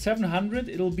above 700,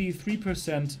 it'll be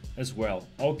 3% as well.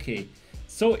 Okay,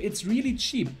 so it's really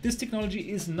cheap. This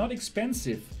technology is not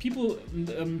expensive. People,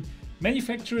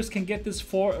 manufacturers can get this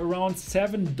for around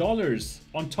 $7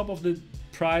 on top of the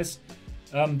price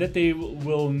that they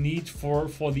will need for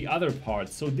the other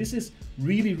parts. So this is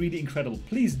really, really incredible.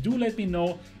 Please do let me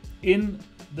know in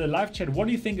the live chat, what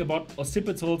do you think about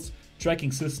Occipital's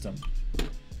tracking system?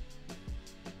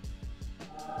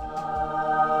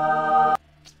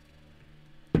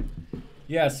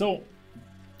 Yeah, so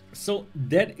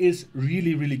that is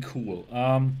really, really cool.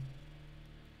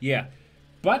 Yeah,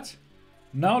 but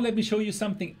now let me show you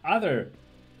something another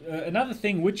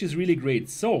thing which is really great.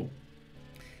 So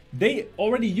they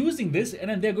already using this, and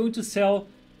then they're going to sell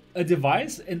a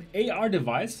device, an AR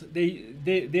device.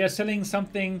 They are selling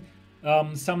something,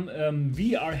 some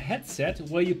VR headset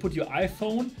where you put your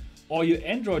iPhone or your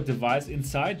Android device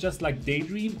inside, just like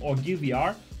Daydream or Gear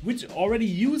VR, which already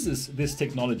uses this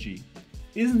technology.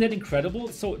 Isn't that incredible?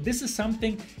 So this is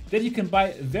something that you can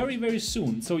buy very, very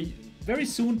soon. So very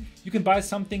soon you can buy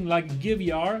something like Gear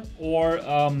VR or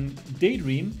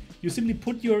Daydream. You simply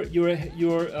put your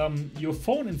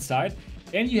phone inside,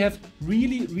 and you have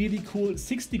really, really cool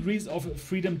 6 degrees of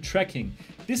freedom tracking.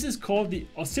 This is called the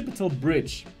Occipital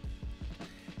Bridge.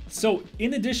 So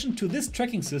in addition to this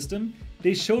tracking system,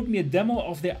 they showed me a demo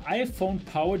of their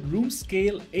iPhone-powered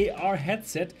room-scale AR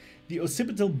headset, the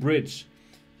Occipital Bridge.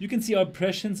 You can see our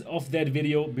impressions of that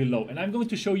video below. And I'm going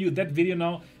to show you that video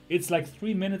now. It's like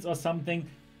 3 minutes or something,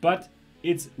 but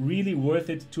it's really worth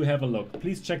it to have a look.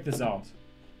 Please check this out.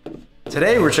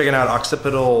 Today we're checking out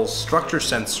Occipital's structure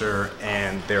sensor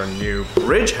and their new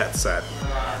Bridge headset,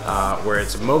 where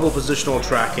it's mobile positional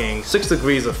tracking, 6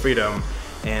 degrees of freedom,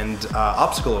 and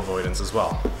obstacle avoidance as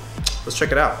well. Let's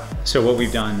check it out. So what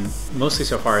we've done mostly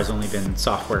so far has only been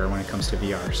software when it comes to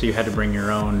VR. So you had to bring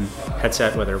your own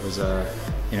headset, whether it was an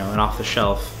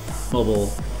off-the-shelf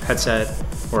mobile headset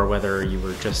or whether you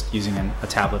were just using a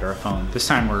tablet or a phone. This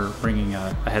time we're bringing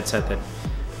a headset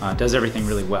that does everything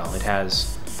really well. It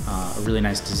has a really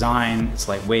nice design, it's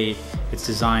lightweight, it's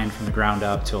designed from the ground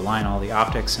up to align all the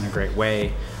optics in a great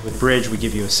way. With Bridge, we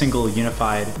give you a single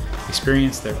unified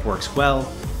experience that works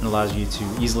well and allows you to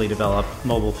easily develop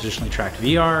mobile positionally tracked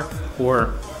VR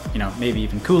or, maybe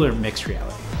even cooler, mixed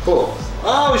reality. Cool.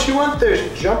 Oh, she went there.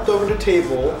 She jumped over the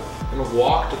table and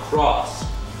walked across.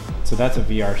 So that's a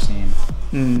VR scene.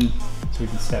 So we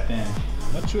can step in.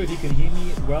 Not sure if you can hear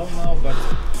me well now, but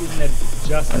isn't that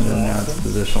just and then now it's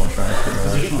positional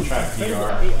track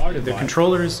VR. The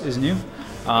controller is new,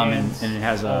 and it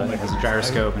has a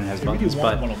gyroscope and it has buttons,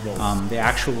 but the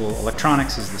actual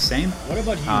electronics is the same. What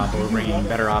about you? But we're bringing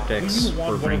better optics.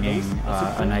 We're bringing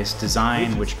a nice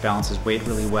design which balances weight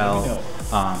really well,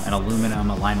 an aluminum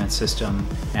alignment system,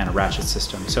 and a ratchet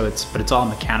system. So it's all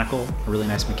mechanical, a really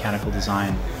nice mechanical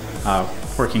design.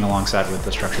 Working alongside with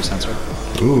the structure sensor.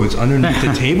 Ooh, it's underneath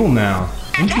the table now.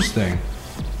 Interesting.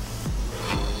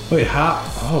 Wait, how?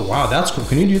 Oh, wow, that's cool.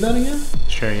 Can you do that again?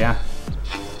 Sure, yeah.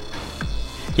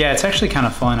 Yeah, it's actually kind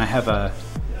of fun. I have a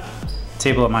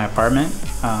table at my apartment,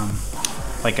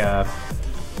 like a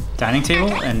dining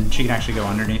table, and she can actually go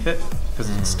underneath it because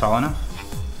it's tall enough.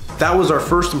 That was our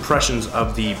first impressions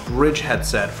of the Bridge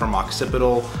headset from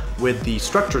Occipital with the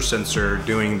structure sensor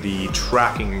doing the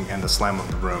tracking and the slam of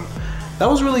the room. That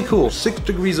was really cool. 6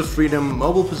 degrees of freedom,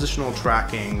 mobile positional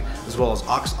tracking, as well as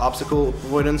obstacle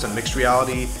avoidance and mixed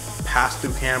reality,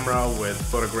 pass-through camera with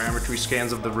photogrammetry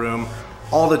scans of the room.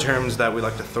 All the terms that we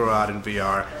like to throw out in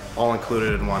VR, all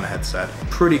included in one headset.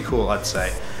 Pretty cool, I'd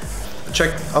say. Check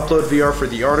Upload VR for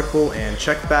the article and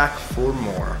check back for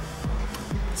more.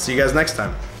 See you guys next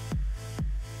time.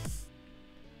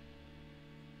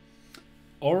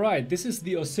 All right, this is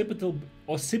the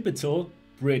Occipital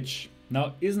Bridge.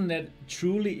 Now, isn't that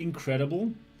truly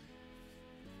incredible?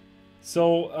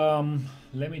 So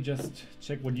let me just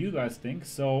check what you guys think.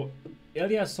 So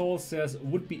Eliasol says,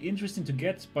 would be interesting to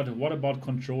get, but what about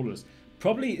controllers?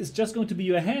 Probably it's just going to be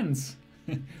your hands,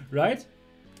 right?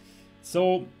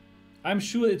 So I'm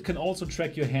sure it can also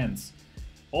track your hands.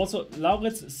 Also,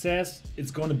 Lauritz says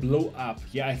it's going to blow up.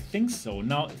 Yeah, I think so.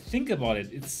 Now, think about it.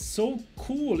 It's so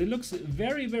cool. It looks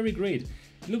very, very great.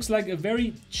 It looks like a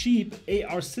very cheap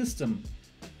AR system.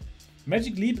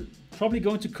 Magic Leap probably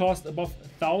going to cost above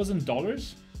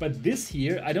 $1,000, but this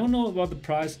here, I don't know about the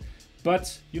price,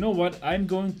 but you know what? I'm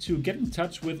going to get in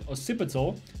touch with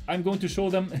Occipital. I'm going to show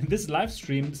them this live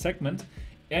stream segment,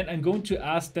 and I'm going to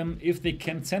ask them if they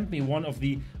can send me one of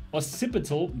the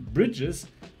Occipital bridges,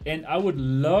 and I would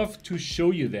love to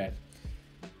show you that.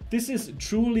 This is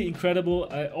truly incredible.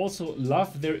 I also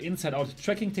love their inside-out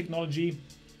tracking technology.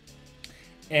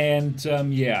 And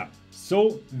yeah,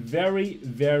 so very,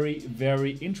 very,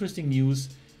 very interesting news.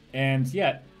 And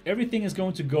yeah, everything is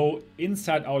going to go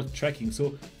inside-out tracking.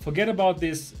 So forget about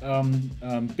this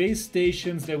base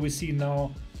stations that we see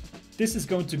now. This is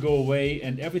going to go away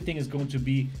and everything is going to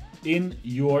be in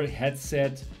your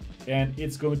headset. And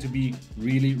it's going to be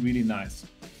really, really nice.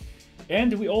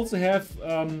 And we also have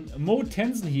Mo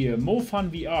Tensen here, Mo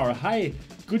Fun VR. Hi,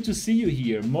 good to see you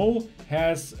here. Mo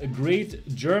has a great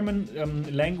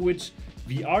German language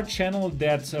VR channel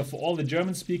that for all the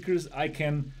German speakers I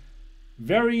can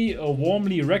very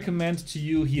warmly recommend to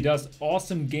you. He does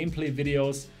awesome gameplay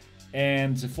videos,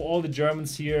 and for all the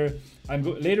Germans here,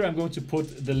 later I'm going to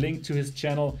put the link to his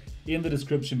channel in the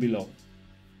description below.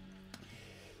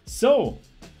 So,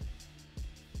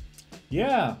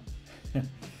 yeah.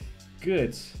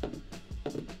 Good.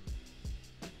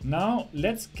 Now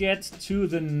let's get to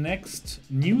the next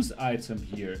news item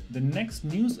here. The next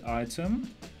news item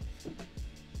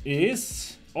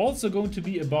is also going to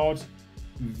be about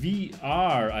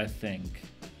VR, I think.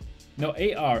 No,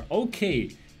 AR.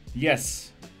 Okay.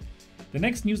 Yes. The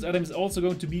next news item is also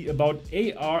going to be about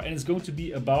AR, and it's going to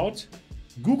be about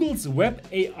Google's Web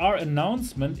AR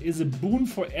announcement is a boon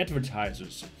for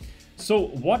advertisers. So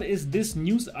what is this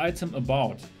news item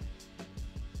about?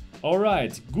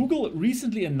 Alright, Google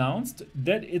recently announced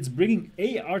that it's bringing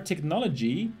AR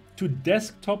technology to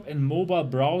desktop and mobile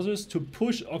browsers to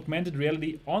push augmented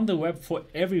reality on the web for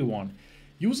everyone.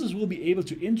 Users will be able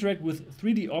to interact with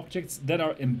 3D objects that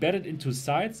are embedded into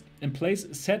sites and place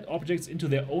said objects into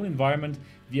their own environment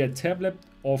via tablet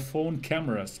or phone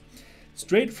cameras,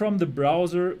 straight from the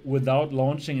browser without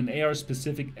launching an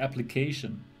AR-specific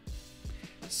application.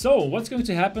 So what's going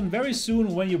to happen very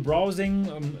soon when you're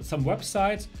browsing some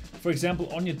website, for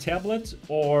example on your tablet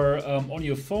or on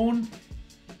your phone,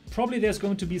 probably there's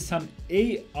going to be some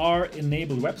AR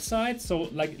enabled websites. So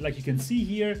like you can see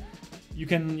here, you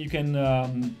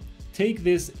can take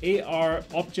this AR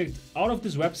object out of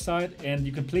this website and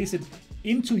you can place it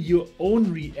into your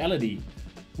own reality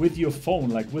with your phone,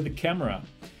 like with a camera.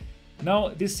 Now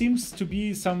this seems to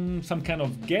be some kind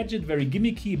of gadget, very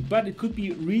gimmicky, but it could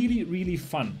be really, really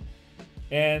fun.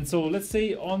 And so let's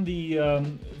say on the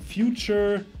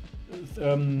future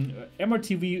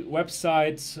MRTV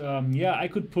website, yeah, I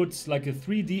could put like a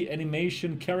 3D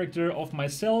animation character of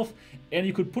myself, and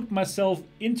you could put myself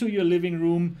into your living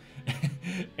room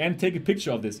and take a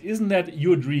picture of this. Isn't that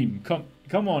your dream?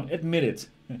 Come on, admit it.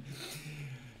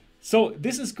 So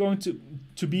this is going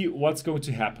to be what's going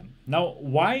to happen. Now,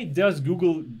 why does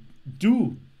Google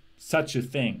do such a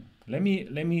thing? Let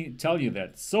me tell you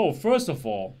that. So first of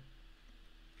all,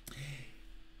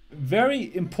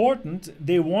 very important,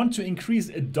 they want to increase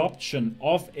adoption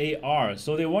of AR.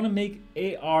 So they want to make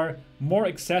AR more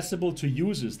accessible to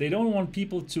users. They don't want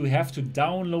people to have to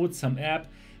download some app.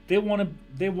 They want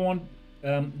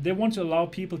to allow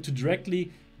people to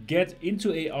directly get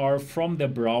into AR from their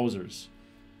browsers.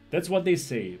 That's what they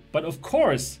say. But of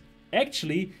course,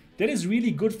 actually, that is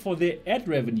really good for their ad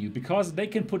revenue, because they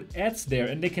can put ads there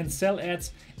and they can sell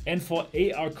ads. And for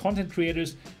AR content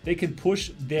creators, they can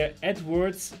push their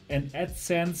AdWords and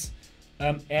AdSense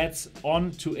ads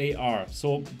onto AR.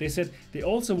 So they said they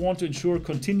also want to ensure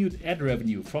continued ad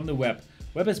revenue from the web.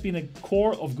 Web has been a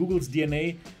core of Google's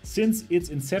DNA since its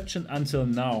inception until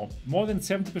now. More than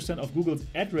 70% of Google's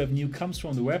ad revenue comes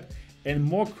from the web, and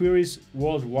more queries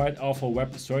worldwide are for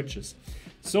web searches.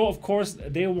 So of course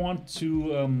they want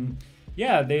to,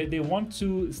 yeah, they want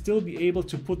to still be able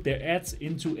to put their ads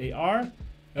into AR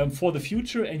for the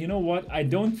future. And you know what? I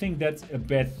don't think that's a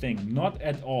bad thing, not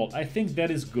at all. I think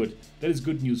that is good. That is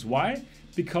good news. Why?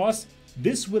 Because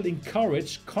this will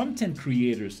encourage content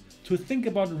creators to think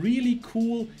about really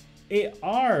cool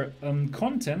AR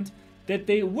content that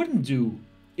they wouldn't do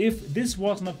if this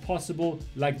was not possible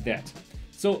like that.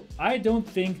 So I don't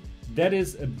think that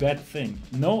is a bad thing.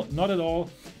 No, not at all.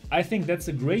 I think that's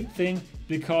a great thing,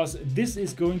 because this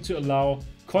is going to allow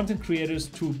content creators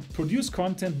to produce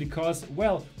content, because,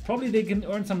 well, probably they can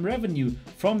earn some revenue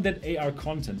from that AR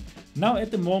content. Now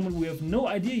at the moment we have no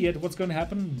idea yet what's going to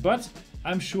happen, but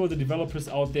I'm sure the developers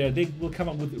out there, they will come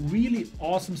up with really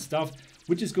awesome stuff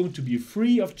which is going to be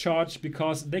free of charge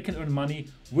because they can earn money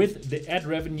with the ad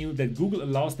revenue that Google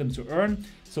allows them to earn.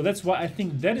 So that's why I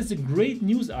think that is a great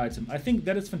news item. I think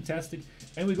that is fantastic,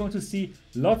 and we're going to see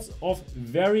lots of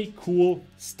very cool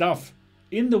stuff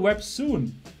in the web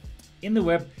soon. In the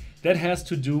web that has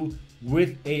to do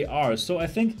with AR. So I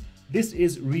think this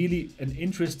is really an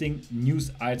interesting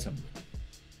news item.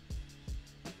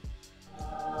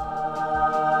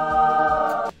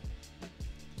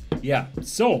 Yeah,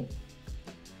 so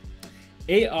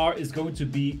AR is going to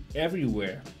be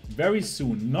everywhere very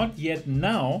soon. Not yet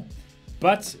now,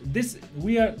 but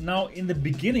we are now in the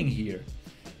beginning here.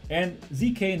 And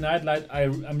ZK Nightlight,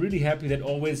 I'm really happy that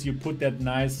always you put that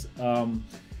nice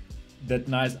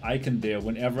icon there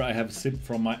whenever I have a sip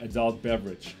from my adult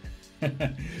beverage.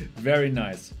 Very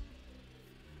nice.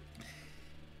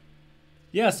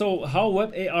 Yeah, so how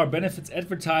web AR benefits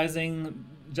advertising,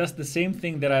 just the same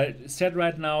thing that I said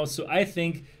right now. So I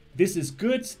think this is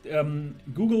good.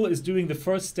 Google is doing the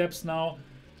first steps now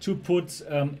to put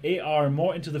AR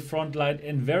more into the front light,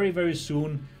 and very, very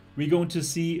soon we're going to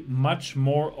see much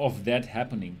more of that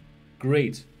happening.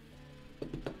 Great.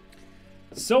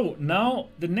 So now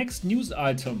the next news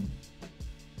item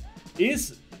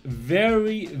is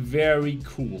very, very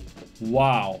cool.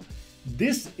 Wow,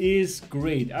 this is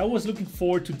great. I was looking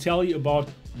forward to tell you about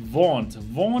Vaunt.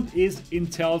 Vaunt is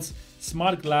Intel's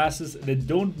smart glasses that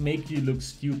don't make you look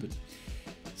stupid.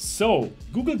 So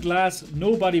Google Glass,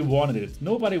 nobody wanted it.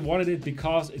 Nobody wanted it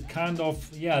because it kind of,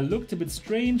 yeah, looked a bit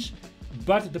strange.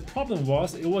 But the problem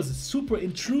was it was super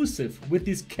intrusive with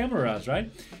these cameras,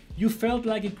 right? You felt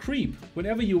like a creep.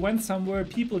 Whenever you went somewhere,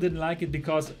 people didn't like it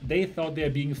because they thought they're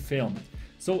being filmed.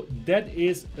 So that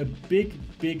is a big,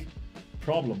 big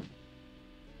problem.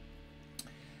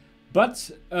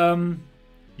 But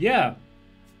yeah,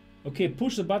 okay,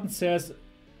 push the button says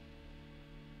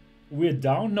we're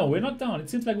down. No, we're not down. It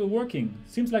seems like we're working.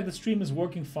 Seems like the stream is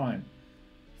working fine.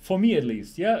 For me at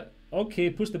least, yeah. Okay,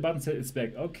 push the button says it's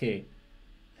back. Okay.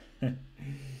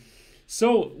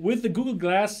 So with the Google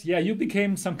Glass, yeah, you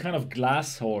became some kind of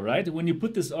glass hole, right? When you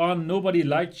put this on, nobody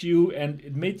liked you and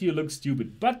it made you look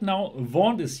stupid. But now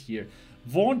Vaunt is here.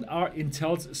 Vaunt are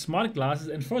Intel's smart glasses,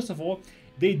 and first of all,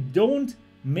 they don't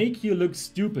make you look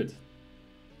stupid.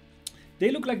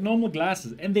 They look like normal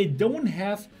glasses, and they don't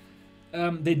have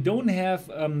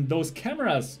those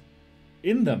cameras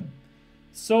in them.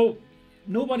 So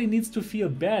nobody needs to feel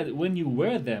bad when you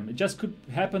wear them. It just could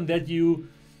happen that you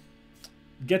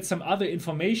get some other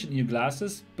information in your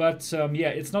glasses, but yeah,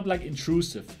 it's not like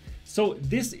intrusive. So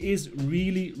this is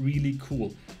really, really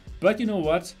cool. But you know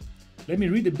what? Let me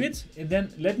read a bit and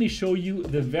then let me show you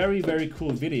the very, very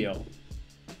cool video.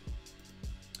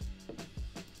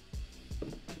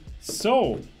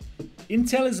 So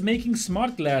Intel is making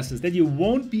smart glasses that you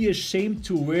won't be ashamed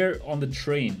to wear on the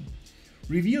train.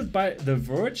 Revealed by The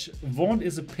Verge, Vaunt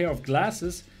is a pair of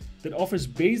glasses that offers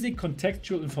basic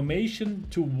contextual information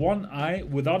to one eye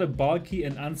without a bulky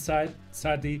and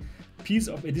unsightly piece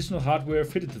of additional hardware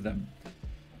fitted to them.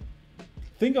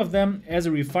 Think of them as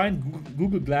a refined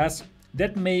Google Glass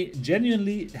that may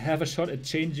genuinely have a shot at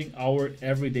changing our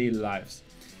everyday lives.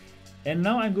 And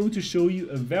now I'm going to show you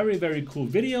a very, very cool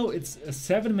video. It's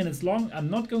 7 minutes long.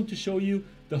 I'm not going to show you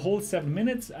the whole 7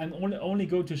 minutes. I'm only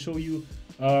going to show you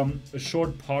a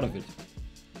short part of it.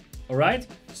 All right,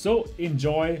 so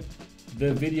enjoy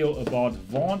the video about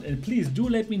Vaunt, and please do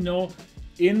let me know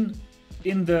in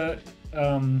the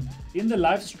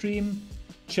live stream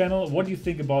channel what you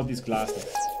think about these glasses.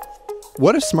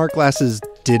 What if smart glasses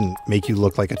didn't make you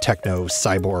look like a techno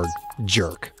cyborg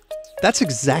jerk? That's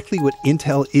exactly what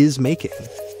Intel is making.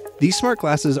 These smart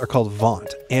glasses are called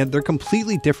Vaunt, and they're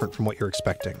completely different from what you're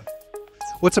expecting.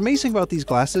 What's amazing about these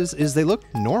glasses is they look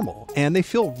normal, and they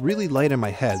feel really light in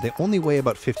my head. They only weigh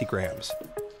about 50 grams.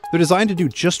 They're designed to do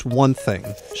just one thing,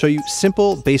 show you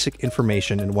simple, basic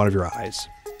information in one of your eyes.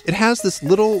 It has this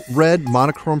little red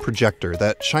monochrome projector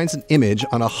that shines an image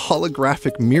on a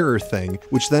holographic mirror thing,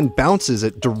 which then bounces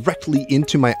it directly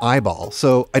into my eyeball,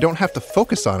 so I don't have to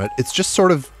focus on it, it's just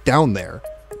sort of down there.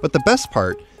 But the best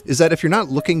part is that if you're not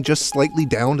looking just slightly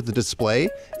down at the display,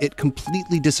 it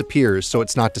completely disappears so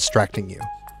it's not distracting you.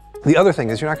 The other thing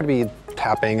is you're not going to be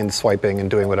tapping and swiping and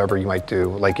doing whatever you might do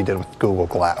like you did with Google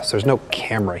Glass. There's no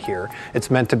camera here.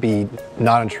 It's meant to be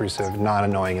non-intrusive,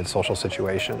 non-annoying in social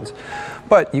situations.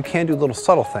 But you can do little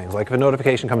subtle things, like if a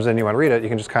notification comes in and you want to read it, you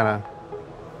can just kind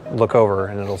of look over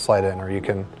and it'll slide in, or you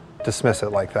can dismiss it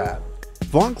like that.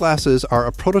 Vaunt glasses are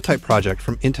a prototype project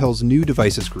from Intel's new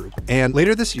devices group, and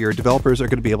later this year, developers are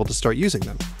going to be able to start using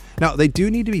them. Now, they do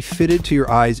need to be fitted to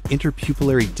your eye's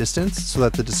interpupillary distance so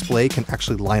that the display can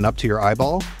actually line up to your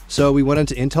eyeball. So we went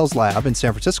into Intel's lab in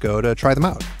San Francisco to try them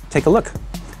out. Take a look.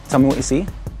 Tell me what you see.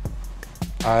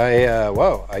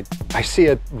 Whoa, I see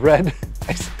a red,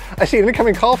 I see an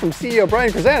incoming call from CEO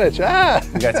Brian Krzanich. Ah!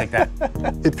 You gotta take that.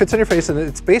 It fits on your face, and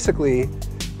it's basically,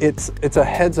 it's a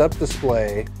heads-up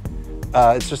display.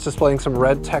 It's just displaying some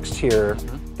red text here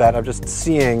that I'm just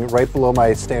seeing right below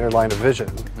my standard line of vision.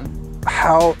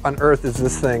 How on earth is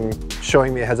this thing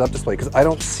showing me a heads-up display? Because I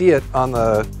don't see it on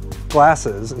the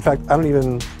glasses. In fact, I don't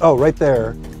even, oh, right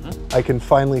there. I can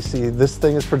finally see this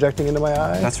thing is projecting into my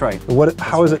eye. That's right.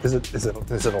 How is it? Is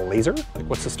it a laser? Like,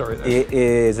 what's the story there? It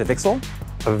is a VCSEL.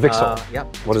 A VCSEL.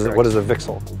 Yep. What is it? What is a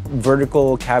VCSEL?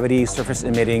 Vertical cavity surface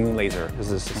emitting laser.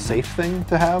 Is this a safe thing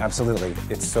to have? Absolutely.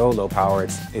 It's so low power.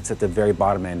 It's at the very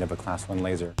bottom end of a class 1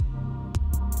 laser.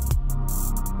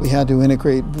 We had to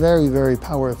integrate very, very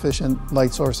power efficient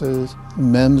light sources,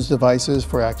 MEMS devices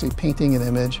for actually painting an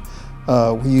image.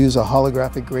 We use a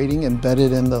holographic grating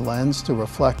embedded in the lens to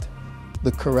reflect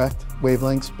the correct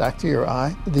wavelengths back to your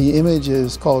eye. The image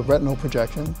is called retinal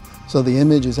projection. So the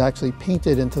image is actually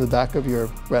painted into the back of your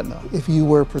retina. If you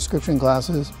wear prescription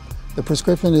glasses, the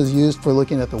prescription is used for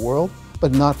looking at the world,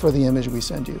 but not for the image we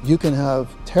send you. You can have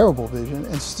terrible vision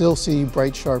and still see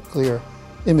bright, sharp, clear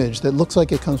image that looks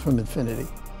like it comes from infinity.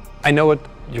 I know what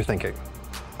you're thinking.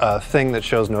 A thing that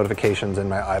shows notifications in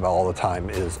my eyeball all the time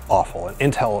is awful. And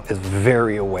Intel is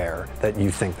very aware that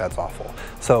you think that's awful.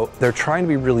 So they're trying to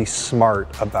be really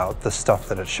smart about the stuff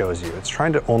that it shows you. It's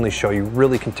trying to only show you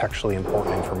really contextually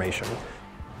important information.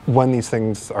 When these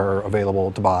things are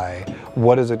available to buy,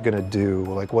 what is it going to do?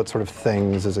 Like, what sort of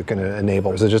things is it going to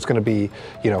enable? Is it just going to be,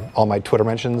 you know, all my Twitter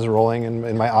mentions rolling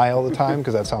in my eye all the time?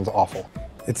 Because that sounds awful.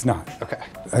 It's not. Okay.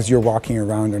 As you're walking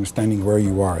around, understanding where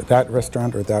you are, that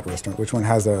restaurant or that restaurant, which one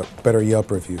has a better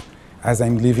Yelp review? As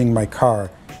I'm leaving my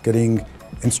car, getting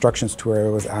instructions to where I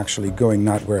was actually going,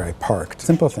 not where I parked.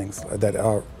 Simple things that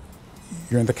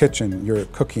you're in the kitchen, you're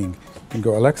cooking, you can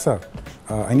go, Alexa,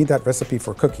 I need that recipe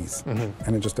for cookies,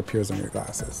 and it just appears on your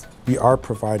glasses. We are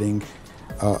providing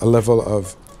a level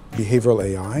of behavioral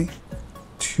AI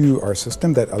to our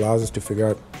system that allows us to figure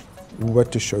out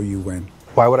what to show you when.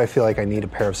 Why would I feel like I need a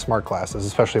pair of smart glasses,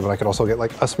 especially when I could also get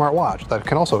like a smart watch that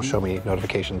can also show me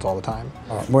notifications all the time?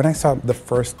 When I saw the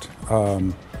first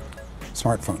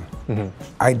smartphone,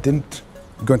 I didn't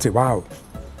go and say, wow,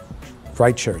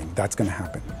 ride sharing, that's going to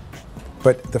happen.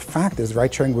 But the fact is,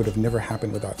 ride sharing would have never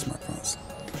happened without smartphones.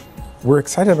 We're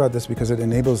excited about this because it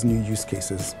enables new use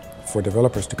cases for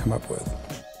developers to come up with.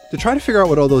 To try to figure out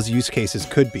what all those use cases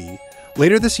could be,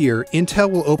 later this year,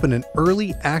 Intel will open an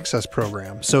early access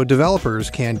program so developers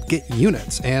can get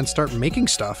units and start making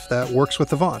stuff that works with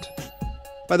the Vaunt.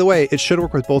 By the way, it should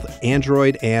work with both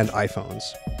Android and iPhones.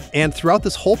 And throughout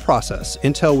this whole process,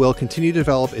 Intel will continue to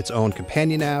develop its own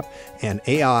companion app and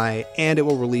AI, and it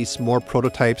will release more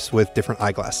prototypes with different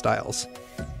eyeglass styles.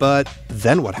 But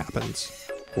then what happens?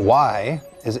 Why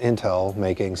is Intel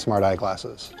making smart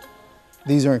eyeglasses?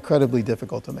 These are incredibly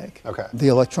difficult to make. Okay. The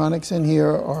electronics in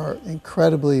here are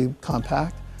incredibly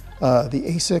compact. The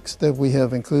ASICs that we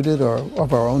have included are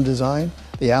of our own design.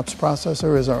 The apps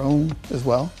processor is our own as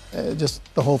well. Just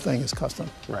the whole thing is custom.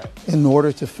 Right. In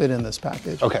order to fit in this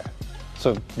package. Okay.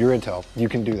 So you're Intel, you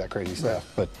can do that crazy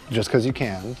stuff, but just because you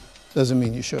can, doesn't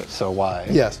mean you should. So why?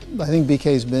 Yes, I think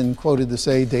BK's been quoted to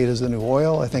say data is the new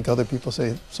oil. I think other people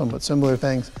say somewhat similar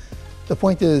things. The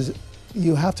point is,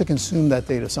 you have to consume that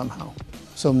data somehow.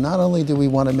 So not only do we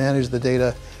want to manage the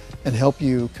data and help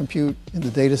you compute in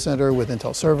the data center with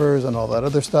Intel servers and all that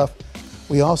other stuff,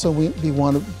 we also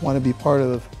want to be part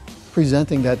of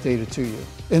presenting that data to you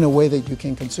in a way that you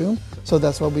can consume. So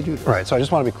that's what we do. Right, so I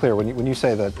just want to be clear, when you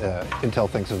say that Intel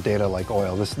thinks of data like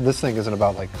oil, this thing isn't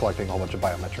about like collecting a whole bunch of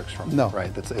biometrics from it,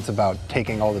 right? It's about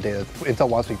taking all the data. Intel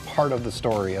wants to be part of the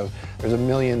story of, there's a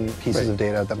million pieces of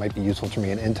data that might be useful to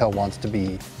me, and Intel wants to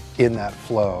be in that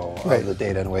flow of the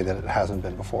data in a way that it hasn't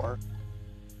been before.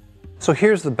 So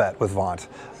here's the bet with Vaunt.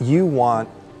 You want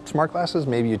smart glasses,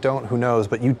 maybe you don't, who knows,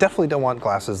 but you definitely don't want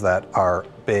glasses that are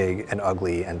big and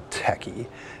ugly and techy.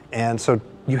 And so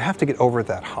you have to get over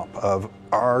that hump of,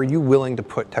 are you willing to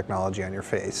put technology on your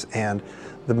face? And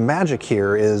the magic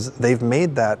here is they've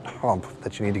made that hump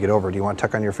that you need to get over. Do you want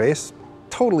tech on your face?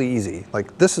 Totally easy.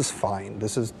 Like, this is fine.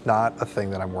 This is not a thing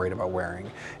that I'm worried about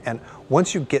wearing. And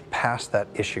once you get past that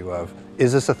issue of,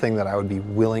 is this a thing that I would be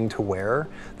willing to wear?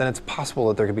 Then it's possible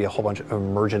that there could be a whole bunch of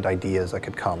emergent ideas that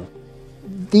could come.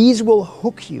 These will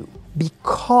hook you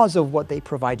because of what they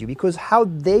provide you, because how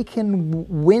they can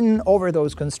win over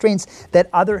those constraints that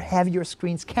other heavier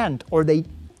screens can't, or they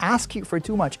ask you for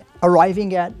too much.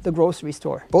 Arriving at the grocery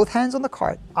store, both hands on the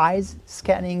cart, eyes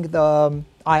scanning the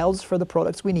aisles for the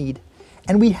products we need.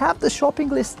 And we have the shopping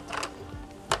list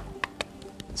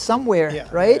somewhere,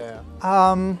 right?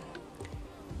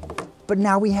 But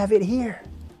now we have it here.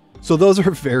 So those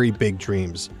are very big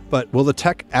dreams, but will the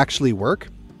tech actually work?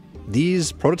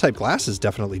 These prototype glasses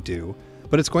definitely do,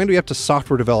 but it's going to be up to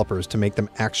software developers to make them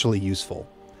actually useful.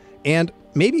 And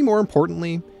maybe more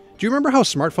importantly, do you remember how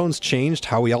smartphones changed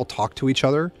how we all talk to each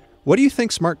other? What do you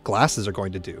think smart glasses are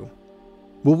going to do?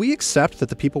 Will we accept that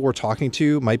the people we're talking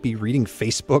to might be reading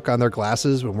Facebook on their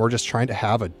glasses when we're just trying to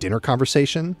have a dinner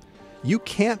conversation? You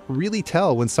can't really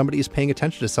tell when somebody is paying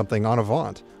attention to something on a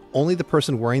Vaunt. Only the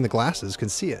person wearing the glasses can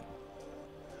see it.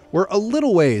 We're a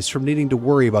little ways from needing to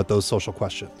worry about those social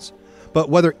questions. But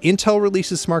whether Intel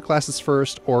releases smart glasses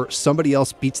first or somebody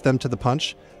else beats them to the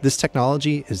punch, this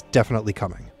technology is definitely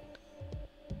coming.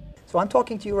 So I'm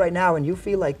talking to you right now and you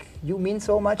feel like you mean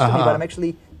so much to me, but I'm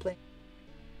actually playing.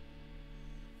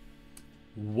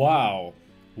 Wow.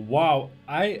 Wow.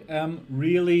 I am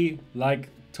really like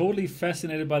totally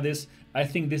fascinated by this. I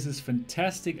think this is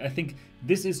fantastic. I think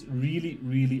this is really,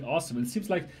 really awesome. It seems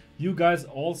like you guys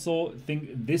also think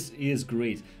this is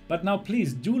great. But now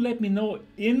please do let me know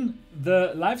in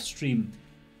the live stream,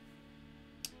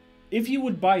 if you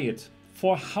would buy it,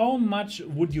 for how much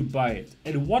would you buy it?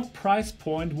 At what price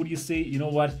point would you say, you know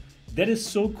what, that is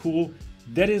so cool,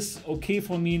 that is okay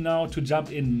for me now to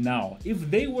jump in now?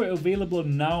 If they were available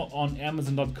now on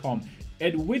Amazon.com,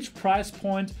 at which price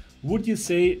point would you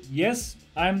say, yes,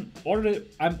 I'm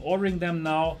ordering them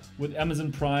now with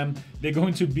Amazon Prime. They're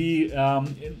going to be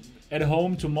at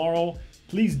home tomorrow.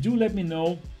 Please do let me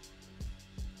know.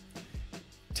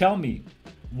 Tell me,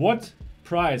 what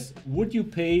price would you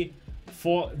pay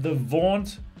for the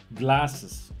Vaunt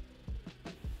glasses?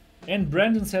 And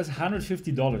Brandon says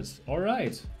 $150. All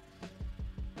right.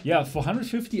 Yeah, for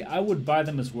 $150, I would buy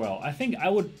them as well. I think I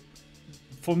would.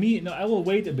 For me, no, I will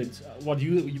wait a bit. What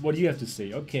you have to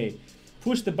say? Okay,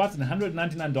 push the button.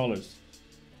 $199.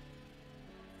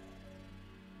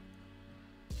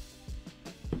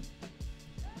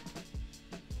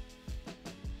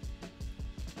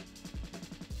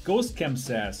 Ghost Camp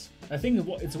says, I think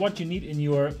it's what you need in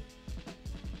your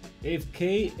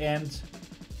AFK and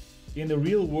in the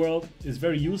real world is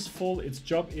very useful. Its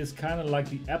job is kind of like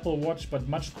the Apple Watch, but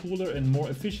much cooler and more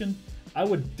efficient. I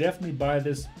would definitely buy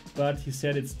this, but he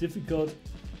said it's difficult,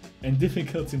 and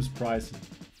difficult seems pricey.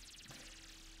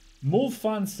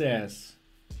 Molfun says,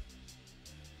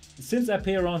 since I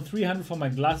pay around $300 for my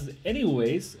glasses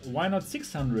anyways, why not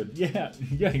 $600?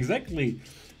 Yeah,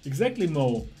 exactly,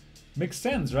 Mo. Makes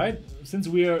sense, right? Since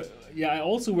I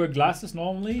also wear glasses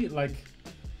normally, like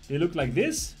they look like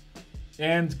this.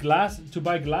 And to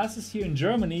buy glasses here in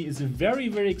Germany is very,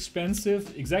 very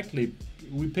expensive. Exactly.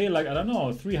 We pay like, I don't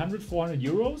know, 300, 400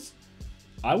 euros.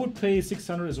 I would pay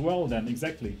 600 as well then,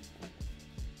 exactly.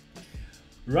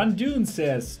 Randoon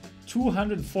says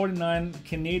 249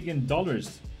 Canadian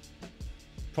dollars.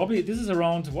 Probably this is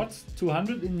around, what,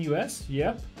 200 in US?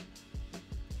 Yep.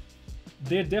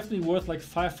 They're definitely worth like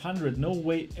 500. No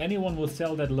way anyone will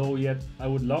sell that low yet. I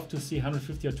would love to see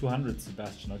 150 or 200,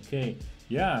 Sebastian. Okay,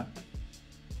 yeah.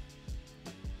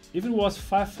 If it was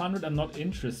 500, I'm not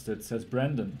interested, says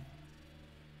Brandon.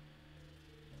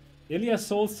 Elias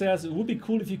Soul says, it would be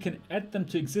cool if you can add them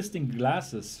to existing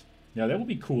glasses. Yeah, that would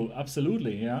be cool,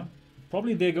 absolutely, yeah.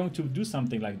 Probably they're going to do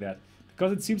something like that.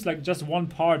 Because it seems like just one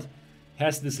part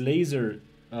has this laser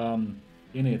in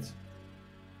it.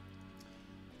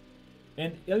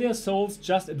 And Elias Souls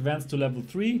just advanced to level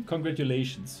 3,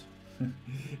 congratulations.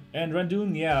 And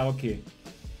Randoon, yeah, okay.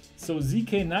 So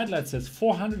ZK Nightlight says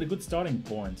 400, a good starting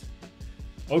point.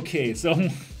 Okay, so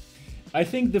I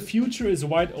think the future is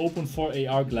wide open for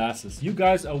AR glasses. You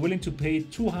guys are willing to pay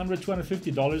 $200,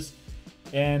 $250,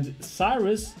 and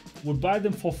Cyrus would buy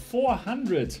them for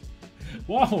 $400.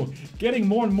 Wow, getting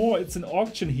more and more. It's an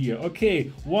auction here.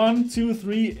 Okay, 1, 2,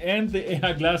 3, and the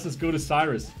AR glasses go to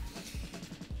Cyrus.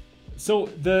 So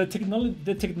the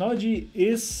technology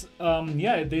is,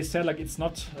 yeah, they said like it's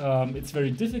not, it's very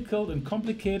difficult and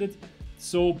complicated.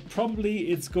 So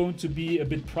probably it's going to be a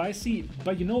bit pricey,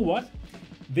 but you know what?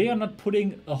 They are not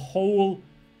putting a whole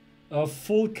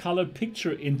full color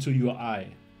picture into your eye,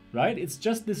 right? It's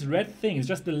just this red thing, it's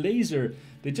just the laser.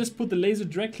 They just put the laser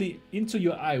directly into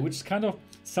your eye, which kind of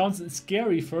sounds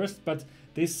scary first, but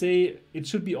they say it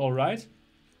should be all right.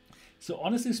 So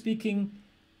honestly speaking,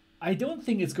 I don't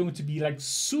think it's going to be like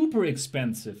super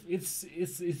expensive. It's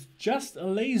just a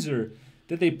laser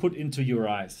that they put into your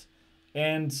eyes.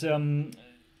 And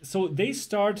so they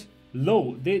start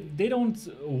low. They don't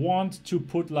want to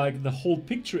put like the whole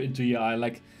picture into your eye,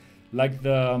 like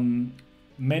the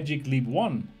Magic Leap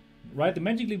 1, right? The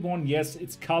Magic Leap 1, yes,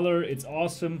 it's color, it's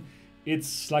awesome,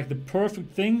 it's like the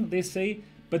perfect thing, they say.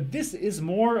 But this is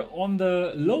more on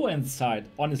the low end side,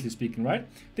 honestly speaking, right?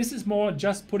 This is more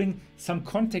just putting some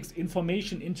context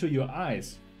information into your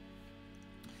eyes.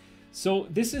 So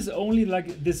this is only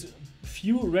like this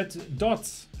few red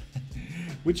dots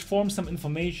which form some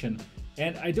information.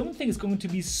 And I don't think it's going to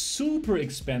be super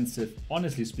expensive,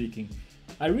 honestly speaking.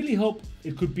 I really hope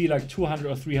it could be like $200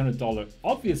 or $300.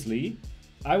 Obviously,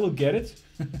 I will get it.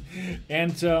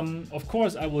 And of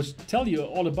course, I will tell you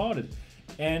all about it.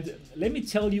 And let me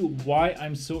tell you why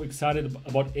I'm so excited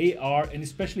about AR, and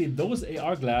especially those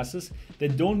AR glasses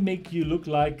that don't make you look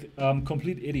like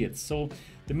complete idiots. So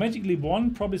the Magic Leap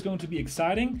 1 probably is going to be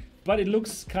exciting, but it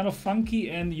looks kind of funky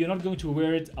and you're not going to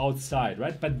wear it outside,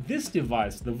 right? But this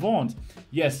device, the Vaunt,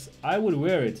 yes, I would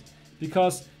wear it,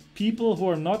 because people who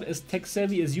are not as tech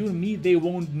savvy as you and me, they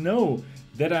won't know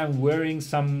that I'm wearing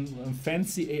some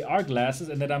fancy AR glasses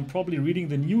and that I'm probably reading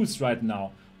the news right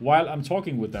now while I'm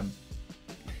talking with them.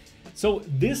 So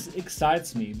this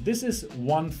excites me. This is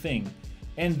one thing.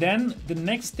 And then the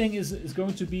next thing is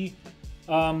going to be,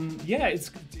 yeah, it's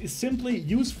simply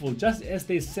useful, just as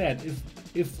they said.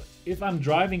 If I'm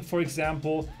driving, for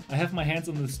example, I have my hands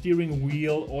on the steering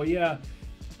wheel, or yeah,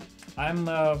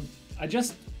 I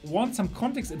just want some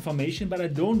context information, but I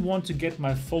don't want to get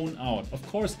my phone out. Of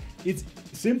course, it's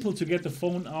simple to get the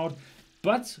phone out,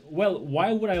 but well,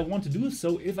 why would I want to do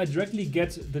so if I directly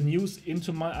get the news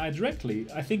into my eye directly?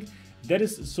 I think that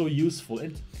is so useful.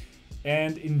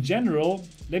 And in general,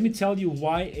 let me tell you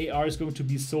why AR is going to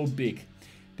be so big.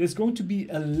 There's going to be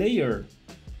a layer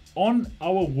on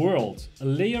our world, a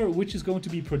layer which is going to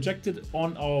be projected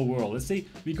on our world. Let's say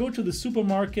we go to the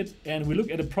supermarket and we look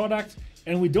at a product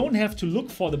and we don't have to look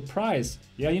for the price.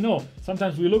 Yeah, you know,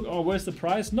 sometimes we look, oh, where's the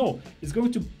price? No, it's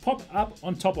going to pop up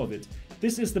on top of it.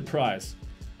 This is the price.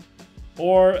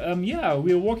 Or yeah,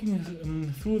 we're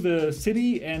walking through the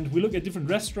city and we look at different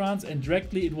restaurants and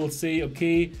directly it will say,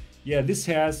 okay, yeah, this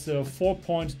has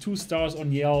 4.2 stars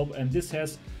on Yelp and this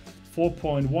has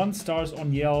 4.1 stars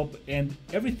on Yelp, and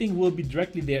everything will be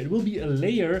directly there. It will be a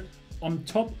layer on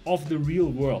top of the real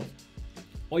world.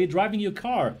 Or you're driving your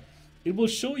car. It will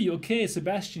show you, okay,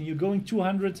 Sebastian, you're going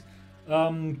 200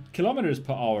 kilometers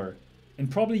per hour.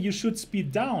 And probably you should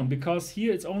speed down because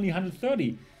here it's only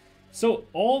 130. So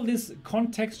all this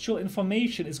contextual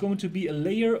information is going to be a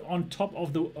layer on top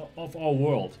of our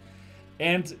world.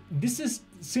 And this is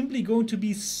simply going to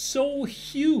be so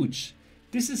huge.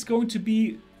 This is going to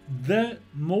be the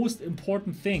most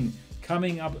important thing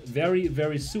coming up very,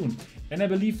 very soon. And I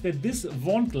believe that these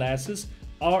Vaunt glasses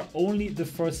are only the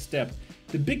first step.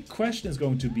 The big question is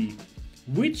going to be,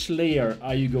 which layer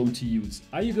are you going to use?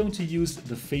 Are you going to use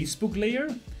the Facebook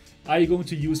layer? Are you going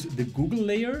to use the Google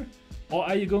layer? Or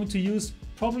are you going to use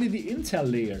probably the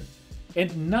Intel layer?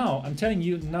 And now, I'm telling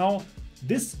you, now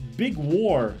this big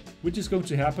war, which is going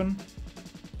to happen,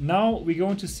 now we're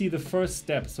going to see the first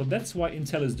step. So that's why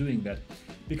Intel is doing that.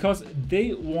 Because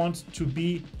they want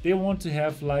to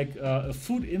have like a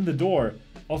foot in the door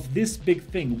of this big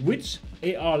thing. Which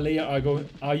AR layer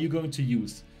are you going to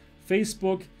use?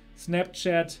 Facebook,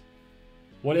 Snapchat,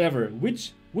 whatever.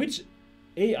 Which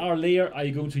AR layer are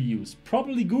you going to use?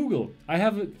 Probably Google. I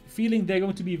have a feeling they're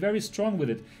going to be very strong with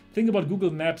it. Think about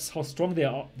Google Maps, how strong they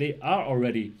are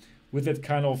already with that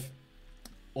kind of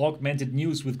augmented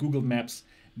news with Google Maps.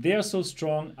 They are so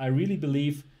strong. I really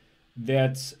believe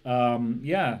that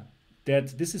yeah,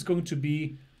 that this is going to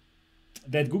be,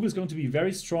 that Google is going to be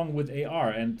very strong with AR.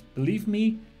 And believe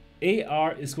me,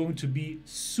 AR is going to be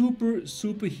super,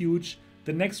 super huge.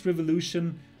 The next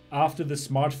revolution after the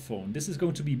smartphone. This is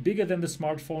going to be bigger than the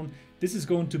smartphone. This is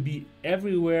going to be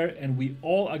everywhere and we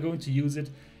all are going to use it.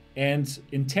 And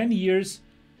in 10 years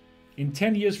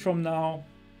from now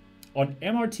on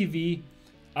MRTV,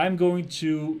 I'm going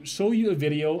to show you a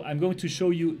video. I'm going to show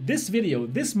you this video,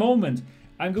 this moment.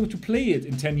 I'm going to play it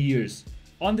in 10 years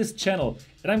on this channel.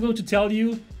 And I'm going to tell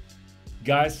you,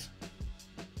 guys,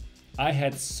 I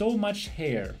had so much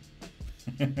hair.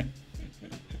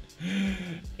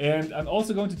 And I'm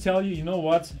also going to tell you, you know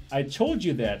what? I told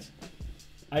you that.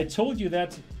 I told you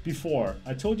that before.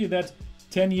 I told you that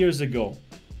 10 years ago.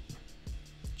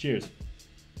 Cheers.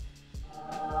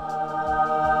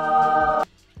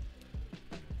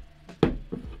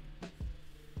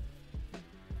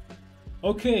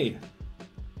 Okay.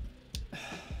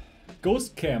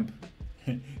 Ghost Camp.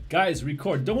 Guys,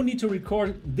 record. Don't need to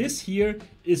record. This here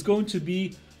is going to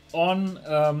be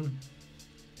on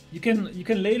You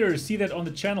can later see that on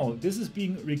the channel. This is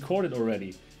being recorded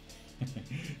already.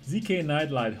 ZK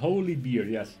Nightlight, holy beer,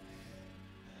 yes.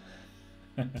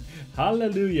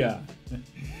 Hallelujah.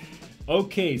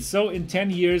 Okay, so in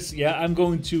 10 years, yeah, I'm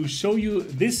going to show you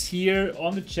this here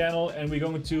on the channel, and I'm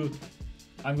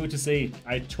going to say,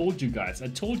 I told you guys, I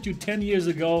told you 10 years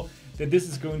ago that this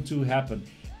is going to happen.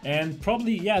 And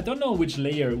probably, yeah, I don't know which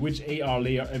layer, which AR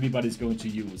layer everybody's going to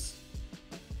use.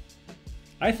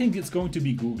 I think it's going to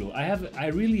be Google. I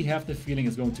really have the feeling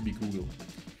it's going to be Google.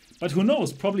 But who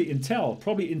knows, probably Intel.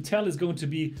 Probably Intel is going to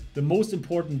be the most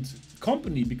important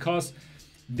company because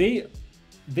they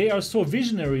are so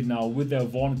visionary now with their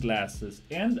Vaunt glasses.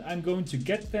 And I'm going to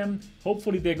get them.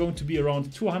 Hopefully they're going to be around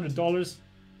 $200.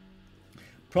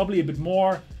 Probably a bit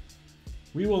more.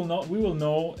 We will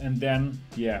know, and then,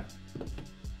 yeah.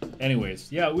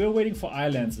 Anyways, yeah, we're waiting for eye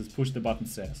lenses, push the button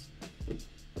says.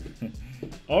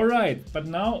 Alright, but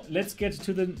now let's get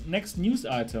to the next news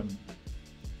item.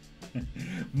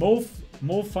 Mo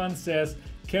Fun says,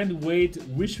 can't wait,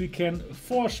 wish we can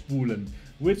vorspulen,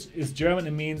 which is German,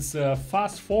 it means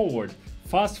fast forward.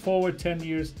 Fast forward 10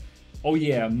 years. Oh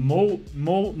yeah,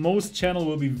 Mo's channel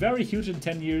will be very huge in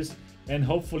 10 years, and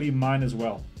hopefully mine as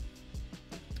well.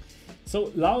 So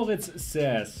Lauritz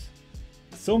says,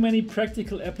 so many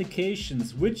practical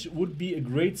applications, which would be a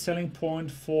great selling point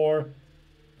for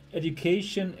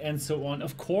education and so on.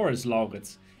 Of course,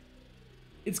 Lauritz.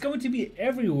 It's going to be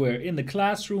everywhere in the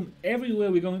classroom,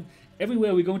 everywhere we're going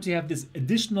to have this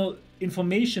additional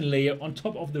information layer on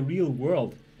top of the real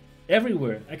world.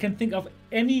 Everywhere. I can think of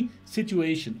any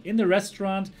situation. In the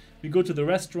restaurant, we go to the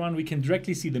restaurant, we can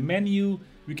directly see the menu,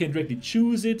 we can directly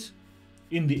choose it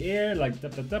in the air, like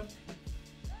tap, tap, tap.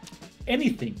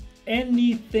 Anything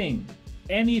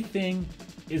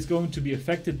is going to be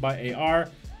affected by AR.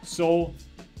 So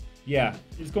yeah,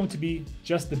 it's going to be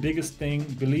just the biggest thing.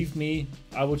 Believe me,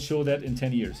 I would show that in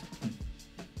 10 years.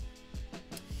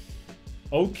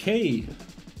 Okay,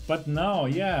 but now,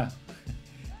 yeah,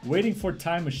 waiting for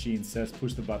time machine, says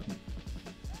push the button.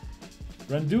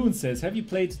 Randoon says, have you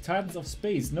played Titans of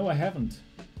Space? No, I haven't.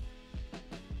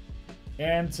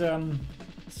 And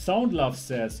Soundlove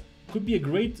says, could be a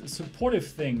great supportive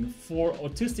thing for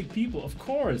autistic people, of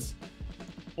course.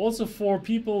 Also for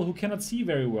people who cannot see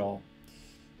very well.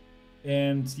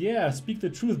 And yeah, speak the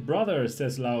truth, brother,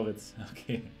 says Lauritz.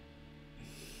 Okay.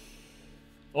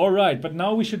 Alright, but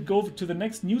now we should go to the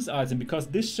next news item because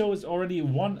this show is already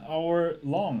 1 hour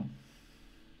long.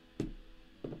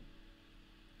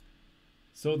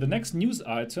 So the next news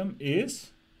item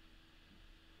is...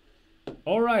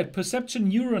 Alright,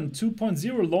 Perception Neuron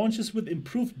 2.0 launches with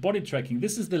improved body tracking.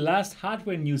 This is the last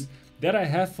hardware news that I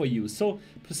have for you. So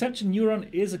Perception Neuron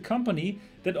is a company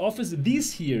that offers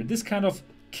this kind of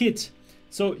kit.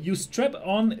 So you strap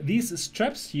on these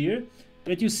straps here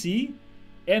that you see,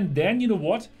 and then you know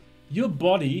what? Your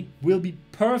body will be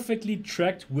perfectly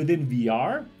tracked within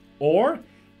VR, or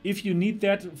if you need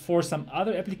that for some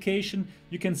other application,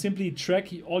 you can simply track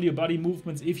all your body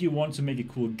movements if you want to make a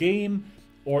cool game,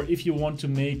 or if you want to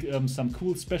make some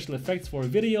cool special effects for a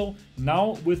video.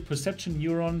 Now with Perception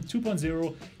Neuron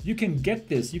 2.0, you can get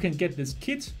this. You can get this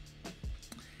kit.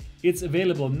 It's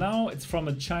available now. It's from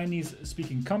a Chinese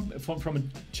from a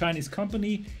Chinese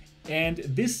company, and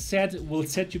this set will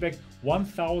set you back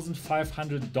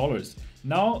 $1,500.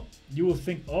 Now you will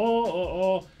think,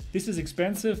 oh, this is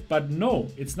expensive, but no,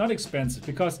 it's not expensive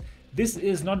because this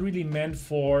is not really meant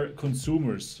for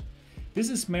consumers. This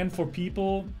is meant for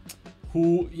people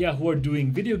who are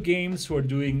doing video games, who are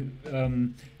doing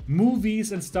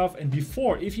movies and stuff. And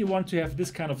before, if you want to have this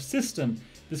kind of system,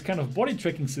 this kind of body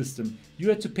tracking system, you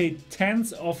had to pay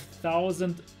tens of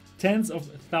thousands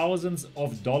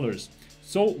of dollars.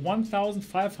 So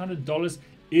 $1,500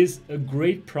 is a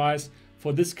great price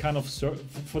for this kind of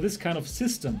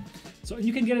system. So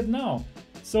you can get it now.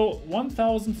 So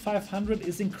 $1,500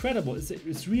 is incredible.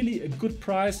 It's really a good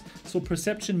price. So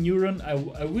Perception Neuron,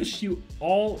 I wish you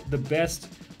all the best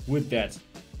with that.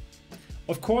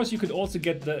 Of course, you could also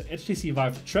get the HTC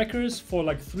Vive trackers for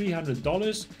like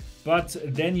 $300, but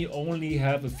then you only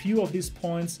have a few of these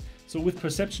points. So with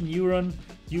Perception Neuron,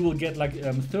 you will get like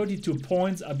 32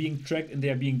 points are being tracked, and they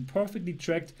are being perfectly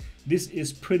tracked. This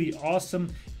is pretty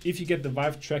awesome. If you get the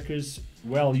Vive trackers,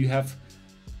 well, you have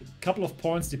a couple of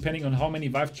points depending on how many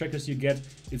Vive trackers you get.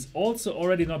 It's also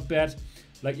already not bad.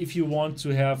 Like if you want to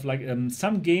have like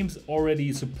some games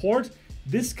already support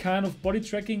this kind of body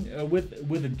tracking with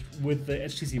the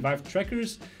HTC Vive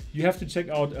trackers, you have to check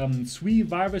out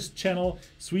SweViver's channel.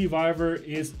 SweViver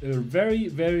is a very,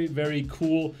 very, very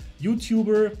cool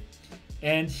YouTuber,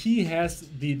 and he has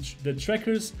the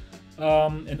trackers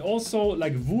And also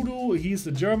like Voodoo, he's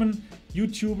a German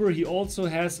YouTuber. He also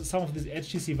has some of these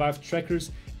HTC Vive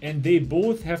trackers, and they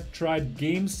both have tried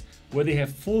games where they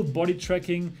have full body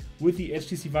tracking with the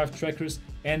HTC Vive trackers,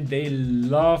 and they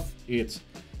love it.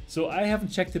 So I haven't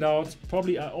checked it out.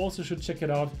 Probably I also should check it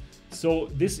out. So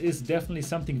this is definitely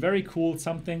something very cool,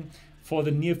 something for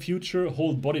the near future,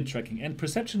 whole body tracking. And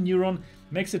Perception Neuron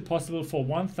makes it possible for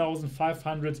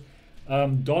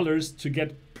 $1,500 to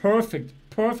get perfect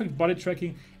body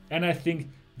tracking, and I think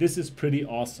this is pretty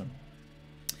awesome.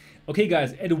 Okay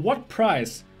guys, at what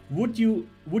price would you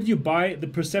buy the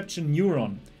Perception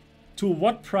Neuron? To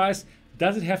what price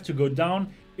does it have to go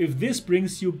down if this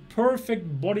brings you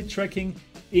perfect body tracking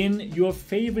in your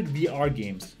favorite VR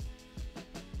games?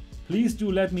 Please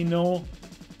do let me know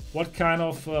what kind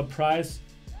of price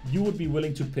you would be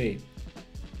willing to pay.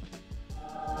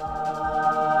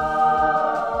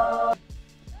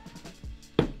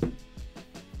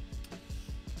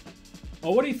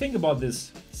 Oh, what do you think about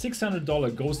this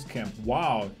 $600 Ghost Cam?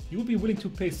 Wow, you would be willing to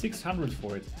pay $600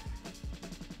 for it.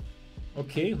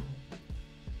 Okay.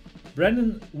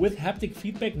 Brandon, with haptic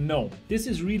feedback? No, this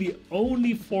is really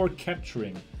only for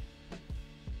capturing.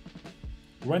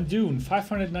 Randoon,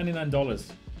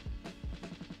 $599.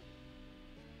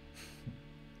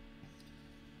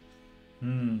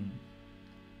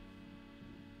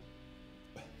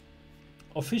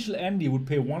 Official Andy would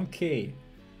pay 1K.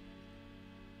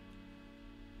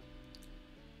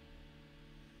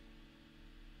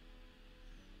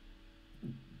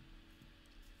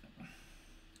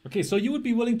 Okay, so you would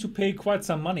be willing to pay quite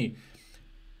some money.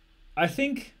 I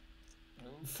think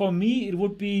for me it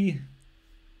would be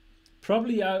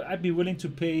probably I'd be willing to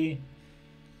pay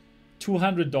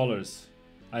 $200,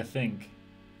 I think.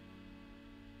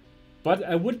 But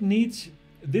I would need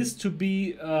this to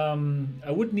be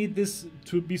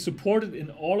supported in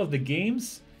all of the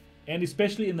games, and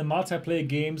especially in the multiplayer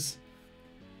games.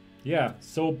 Yeah,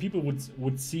 so people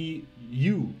would see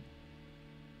you.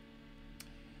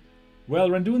 Well,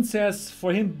 Randoon says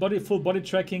for him full body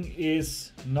tracking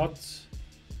is not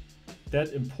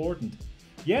that important.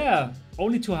 Yeah,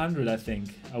 only 200 I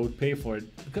think I would pay for it.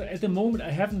 Because at the moment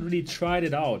I haven't really tried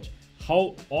it out,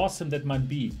 how awesome that might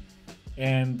be.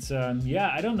 And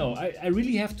yeah, I don't know. I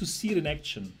really have to see it in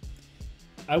action.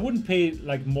 I wouldn't pay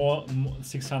like more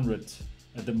 600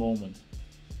 at the moment.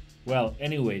 Well,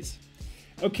 anyways.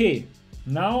 Okay,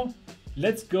 now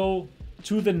let's go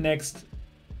to the next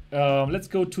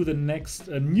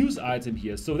news item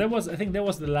here. So I think that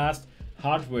was the last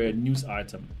hardware news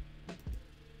item.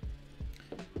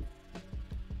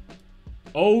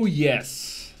 Oh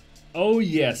yes,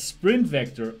 Sprint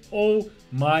Vector. Oh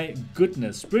my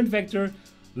goodness, Sprint Vector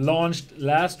launched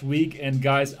last week, and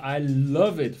guys, I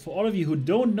love it. For all of you who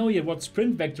don't know yet what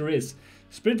Sprint Vector is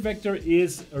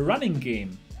a running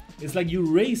game. It's like you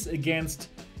race against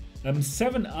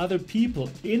 7 other people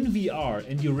in VR,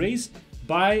 and you race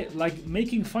by like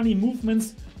making funny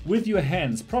movements with your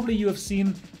hands. Probably you have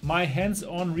seen my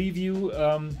hands-on review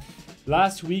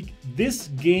last week. This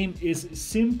game is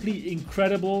simply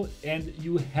incredible, and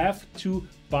you have to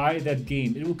buy that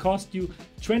game. It will cost you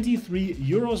 23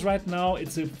 euros right now.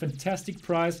 It's a fantastic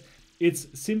price. It's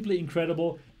simply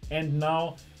incredible. And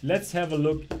now let's have a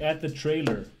look at the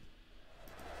trailer.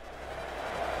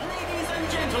 Ladies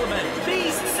and gentlemen,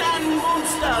 beasts and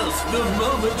monsters, the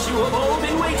moment you have all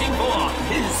been waiting for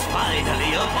is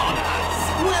finally upon us.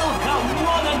 Welcome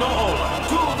one and all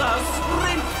to the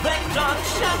Sprint Vector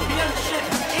Championship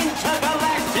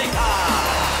Intergalactica.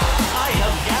 I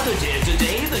have gathered here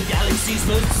today the galaxy's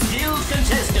most skilled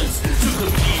contestants to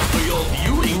compete for your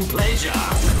viewing pleasure.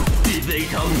 Did they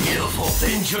come here for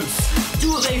vengeance?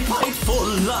 Do they fight for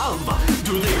love?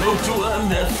 Do they hope to earn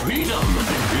their freedom?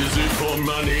 Is it for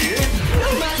money?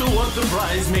 No matter what the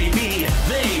prize may be,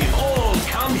 they all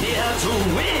come here to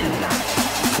win.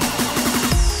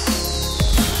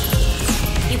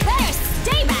 You better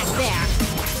stay back there.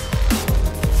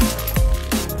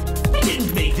 I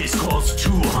didn't make this course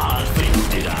too hard for you,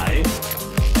 did I?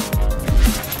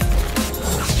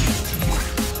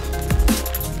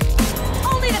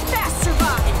 Only the fast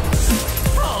survive.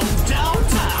 From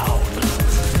downtown.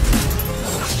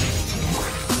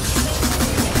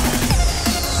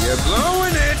 You're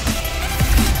blowing it.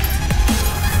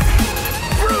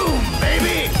 Vroom,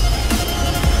 baby.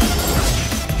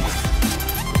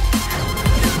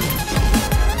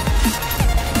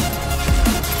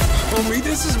 Homie,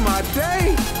 this is my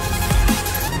day.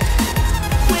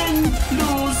 Win,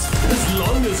 lose, as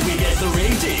long as we get the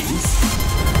ratings.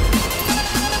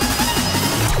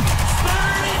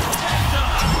 Sprint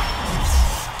Vector!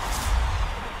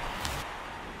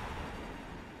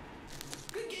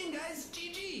 Good game, guys.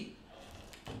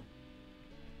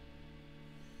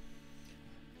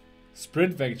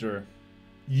 Sprint Vector,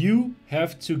 you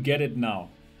have to get it now.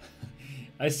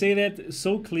 I say that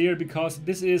so clear because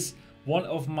this is one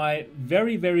of my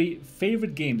very, very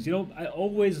favorite games. You know, I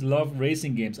always love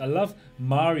racing games. I love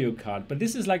Mario Kart, but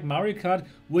this is like Mario Kart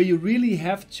where you really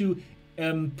have to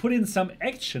put in some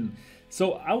action.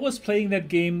 So I was playing that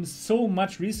game so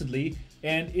much recently,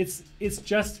 and it's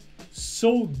just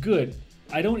so good.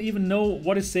 I don't even know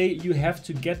what to say. You have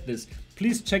to get this.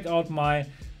 Please check out my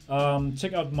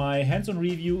hands-on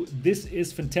review. This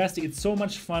is fantastic. It's so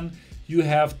much fun. You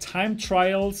have time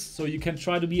trials, so you can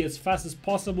try to be as fast as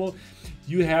possible.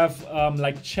 You have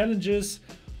like challenges.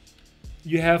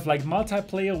 You have like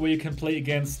multiplayer where you can play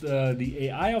against the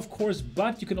AI, of course,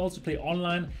 but you can also play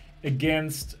online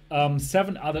against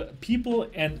 7 other people,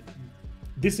 and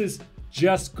this is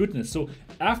just goodness. So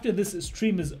after this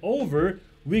stream is over,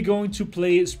 we're going to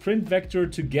play Sprint Vector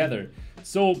together.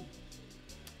 So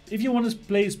if you want to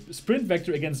play Sprint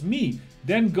Vector against me,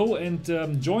 then go and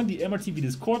join the MRTV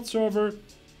Discord server.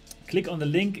 Click on the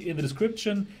link in the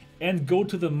description and go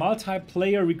to the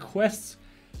multiplayer requests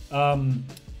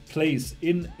place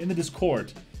in the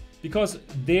Discord. Because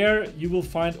there you will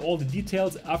find all the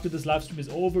details. After this live stream is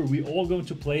over, we're all going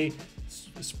to play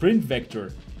Sprint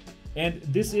Vector. And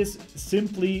this is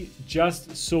simply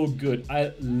just so good.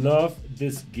 I love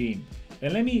this game.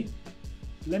 And let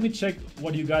me check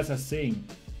what you guys are saying.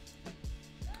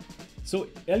 So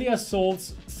Elias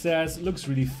Souls says, looks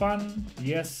really fun.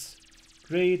 Yes,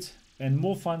 great. And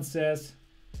Mo Fun says,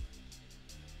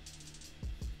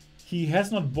 he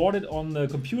has not bought it on the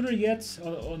computer yet,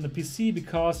 on the PC,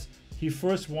 because he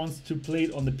first wants to play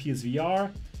it on the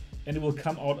PSVR, and it will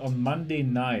come out on Monday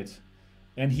night.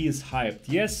 And he is hyped.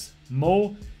 Yes,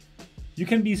 Mo, you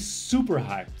can be super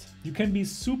hyped. You can be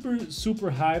super, super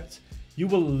hyped. You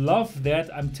will love that.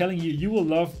 I'm telling you, you will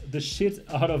love the shit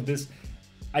out of this.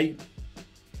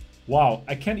 Wow,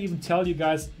 I can't even tell you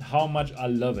guys how much I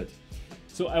love it.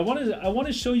 So I want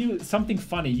to show you something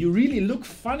funny. You really look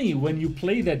funny when you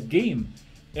play that game.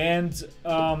 And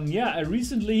yeah, I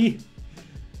recently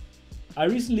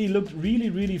looked really,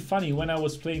 really funny when I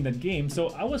was playing that game. So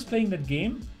I was playing that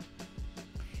game,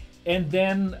 and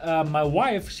then my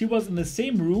wife, she was in the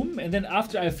same room, and then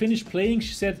after I finished playing,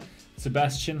 she said,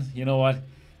 Sebastian, you know what?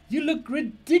 You look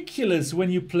ridiculous when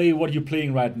you play what you're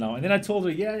playing right now. And then I told her,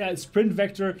 yeah, it's Sprint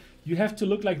Vector. You have to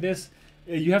look like this.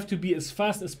 You have to be as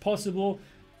fast as possible.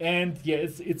 And yeah,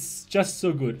 it's just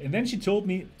so good. And then she told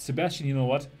me, Sebastian, you know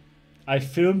what? I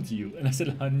filmed you. And I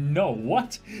said, no,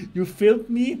 what? You filmed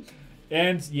me?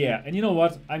 And yeah, and you know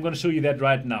what? I'm going to show you that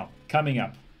right now. Coming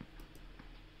up.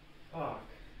 Oh.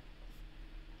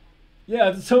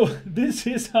 Yeah, so this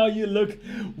is how you look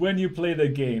when you play the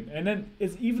game. And then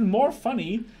it's even more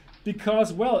funny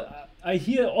because, well, I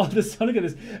hear all the sound. Look at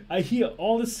this. I hear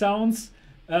all the sounds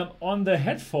on the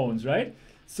headphones, right?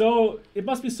 So it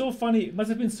must be so funny. It must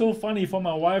have been so funny for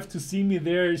my wife to see me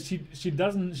there. She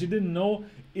didn't know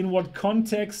in what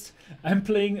context I'm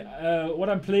playing, what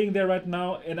I'm playing there right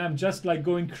now, and I'm just like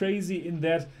going crazy in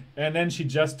that. And then she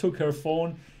just took her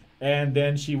phone, and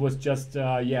then she was just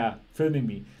yeah, filming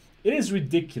me. It is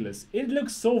ridiculous. It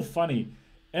looks so funny,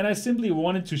 and I simply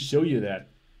wanted to show you that.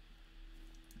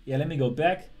 Yeah, let me go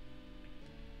back.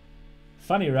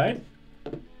 Funny, right?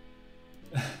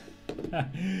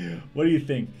 What do you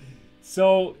think?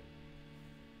 So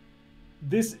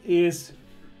this is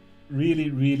really,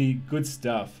 really good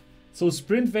stuff. So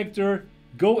Sprint Vector,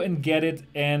 go and get it.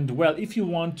 And well, if you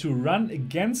want to run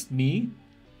against me,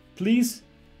 please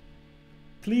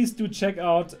do check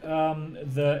out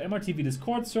the MRTV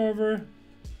Discord server.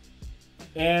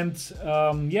 And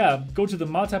yeah, go to the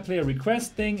multiplayer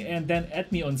request thing and then add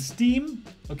me on Steam,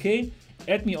 okay?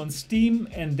 Add me on Steam,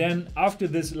 and then after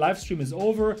this live stream is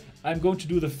over, I'm going to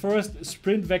do the first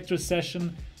Sprint Vector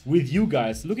session with you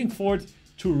guys. Looking forward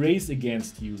to race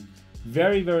against you.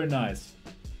 Very, very nice.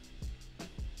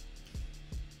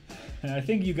 I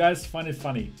think you guys find it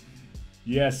funny.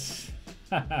 Yes.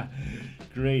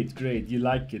 Great, great. You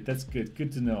like it. That's good.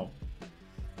 Good to know.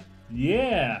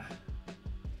 Yeah.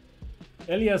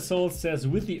 Elias Soul says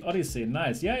with the Odyssey.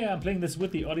 Nice. Yeah, I'm playing this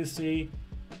with the Odyssey.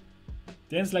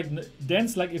 Dance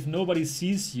like if nobody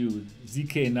sees you,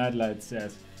 ZK Nightlight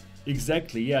says.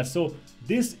 Exactly, yeah. So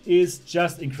this is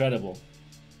just incredible.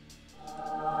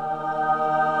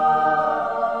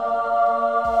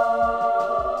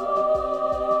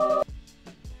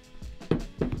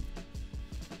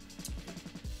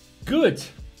 Good.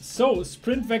 So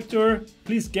Sprint Vector,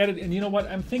 please get it. And you know what?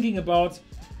 I'm thinking about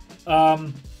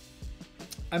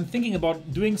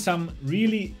doing some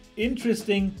really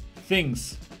interesting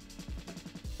things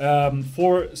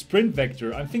for Sprint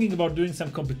Vector. I'm thinking about doing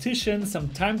some competitions, some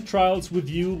time trials with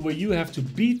you where you have to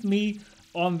beat me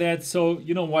on that. So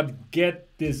you know what, get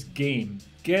this game.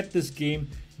 Get this game.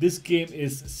 This game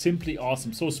is simply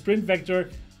awesome. So Sprint Vector,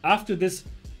 after this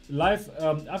live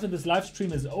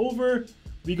stream is over,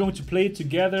 we're going to play it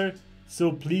together.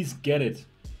 So please get it.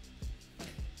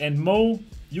 And Mo,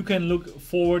 you can look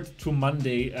forward to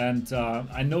Monday, and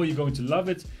I know you're going to love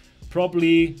it.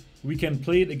 Probably we can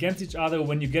play it against each other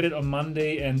when you get it on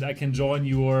Monday, and I can join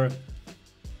your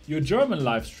German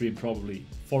live stream probably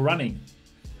for running.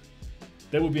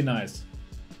 That would be nice.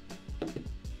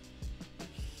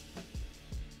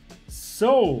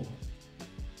 So,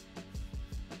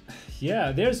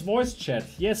 yeah, there's voice chat.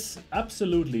 Yes,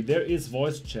 absolutely, there is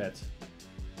voice chat.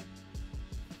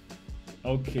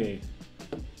 Okay.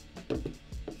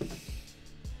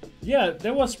 Yeah,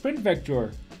 there was Sprint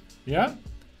Vector. Yeah.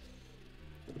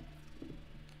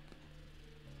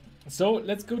 So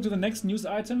let's go to the next news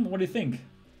item. What do you think?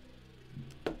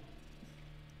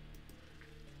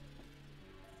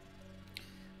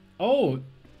 Oh,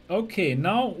 okay.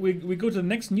 Now we go to the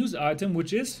next news item,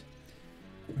 which is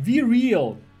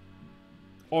Vreal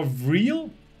or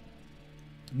Vreal.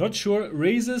 Not sure.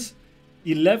 Raises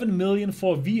 11 million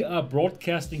for VR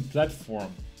broadcasting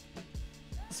platform.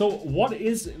 So what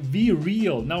is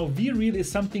Vreal? Now Vreal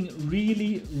is something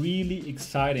really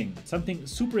exciting. Something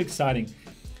super exciting.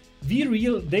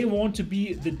 Vreal, they want to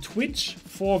be the Twitch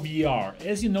for VR.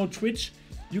 As you know, Twitch,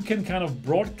 you can kind of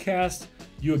broadcast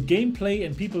your gameplay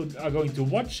and people are going to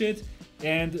watch it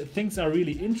and things are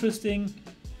really interesting.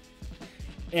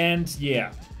 And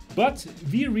yeah, but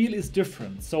Vreal is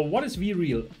different. So what is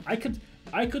Vreal?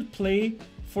 I could play,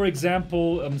 for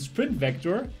example, Sprint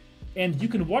Vector, and you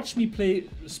can watch me play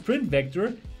Sprint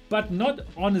Vector, but not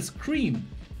on a screen.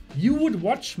 You would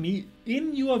watch me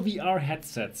in your VR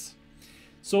headsets.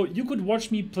 So you could watch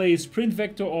me play Sprint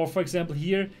Vector, or for example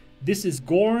here, this is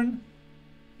Gorn,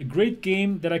 a great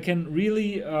game that I can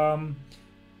really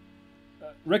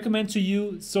recommend to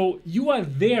you. So you are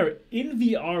there in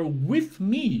VR with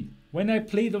me when I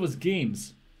play those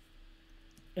games.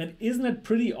 And isn't that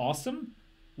pretty awesome?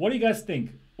 What do you guys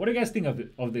think? What do you guys think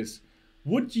of this?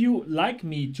 Would you like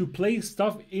me to play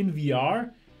stuff in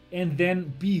VR and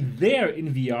then be there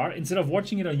in VR instead of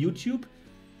watching it on YouTube?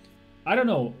 I don't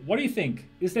know. What do you think?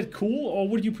 Is that cool, or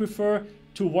would you prefer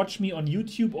to watch me on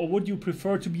YouTube, or would you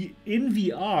prefer to be in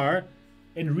VR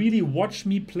and really watch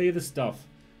me play the stuff?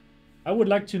 I would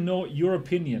like to know your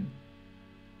opinion.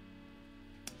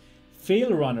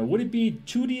 Fail Runner, would it be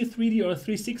 2D, 3D, or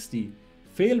 360?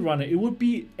 Fail Runner, it would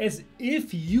be as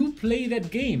if you play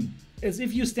that game, as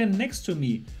if you stand next to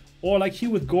me, or like here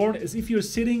with Gorn, as if you're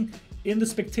sitting in the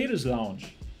spectators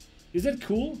lounge. Is that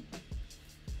cool?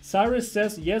 Cyrus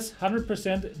says, yes,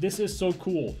 100%, this is so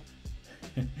cool.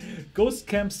 Ghost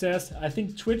Camp says, I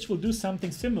think Twitch will do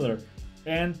something similar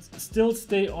and still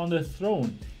stay on the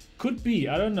throne. Could be,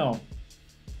 I don't know.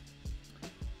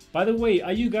 By the way,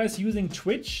 are you guys using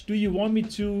Twitch? Do you want me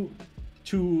to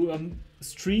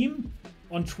stream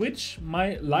on Twitch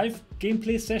my live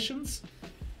gameplay sessions?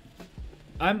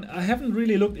 I haven't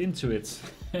really looked into it.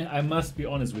 I must be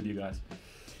honest with you guys.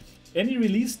 Any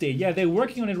release date? Yeah, they're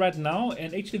working on it right now,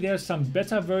 and actually there are some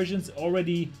beta versions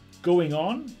already going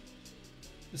on.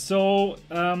 So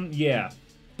yeah,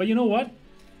 but you know what?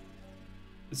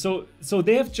 So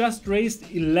they have just raised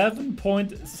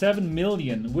 11.7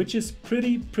 million, which is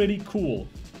pretty cool.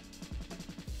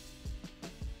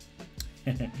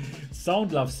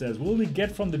 Sound Love says, will we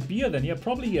get from the beer then? Yeah,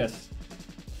 probably yes.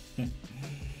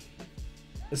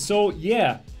 So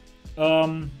yeah,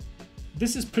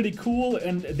 this is pretty cool,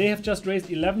 and they have just raised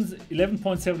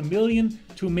 11.7 million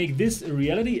to make this a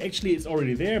reality. Actually, it's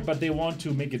already there, but they want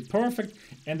to make it perfect,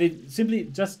 and they simply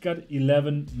just got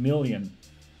 11 million.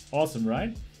 Awesome,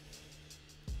 right?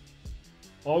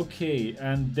 Okay,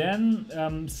 and then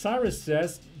Cyrus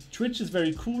says, Twitch is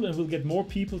very cool and we'll get more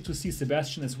people to see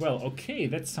Sebastian as well. Okay,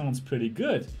 that sounds pretty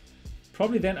good.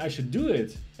 Probably then I should do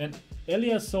it. And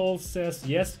Eliasol says,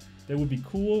 yes, that would be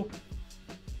cool.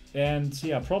 And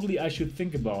yeah, probably I should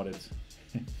think about it.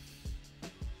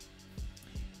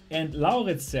 And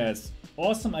Lauret says,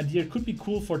 awesome idea, could be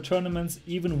cool for tournaments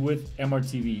even with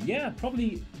MRTV. Yeah,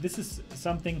 probably this is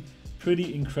something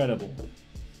pretty incredible.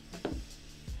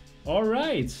 All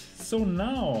right, so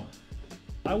now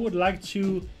I would like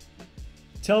to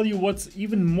tell you what's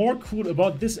even more cool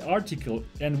about this article.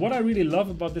 And what I really love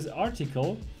about this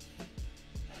article,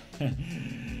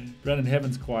 Brandon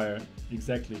Heavens Choir,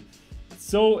 exactly.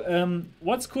 So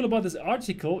what's cool about this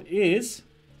article is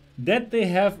that they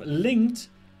have linked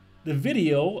the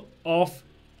video of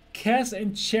Cass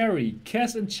and Cherry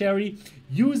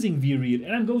using Vreal,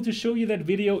 and I'm going to show you that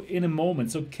video in a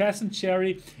moment. So Cass and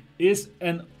Cherry is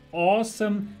an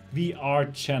awesome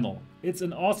VR channel. It's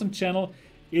an awesome channel.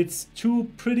 It's two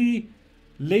pretty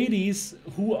ladies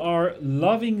who are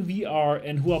loving VR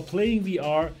and who are playing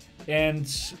VR. And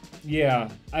yeah,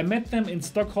 I met them in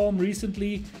Stockholm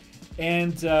recently,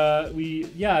 and I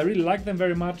really like them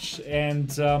very much. And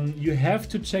you have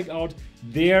to check out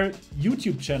their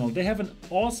YouTube channel. They have an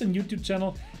awesome YouTube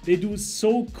channel. They do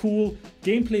so cool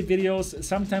gameplay videos.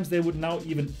 Sometimes they would now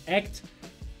even act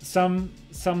some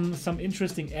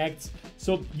interesting acts.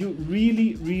 So you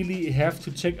really have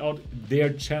to check out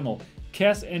their channel.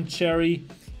 Cass and Cherry,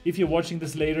 if you're watching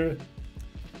this later,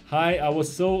 hi, I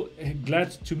was so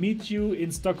glad to meet you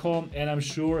in Stockholm, and I'm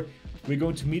sure we're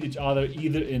going to meet each other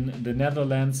either in the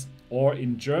Netherlands or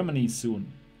in Germany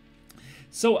soon.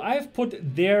 So I've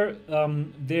put their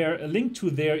link to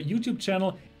their YouTube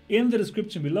channel in the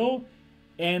description below,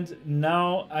 and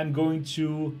now I'm going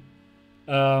to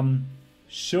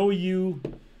show you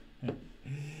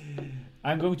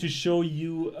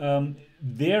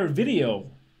their video.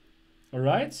 All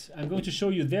right, I'm going to show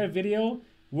you their video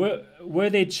where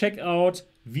they check out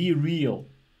Vreal.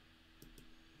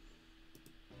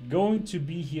 Going to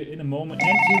be here in a moment,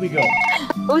 and here we go.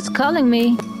 Who's calling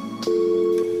me?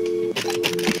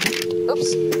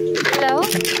 Oops. Hello?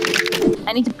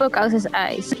 I need to poke out his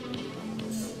eyes.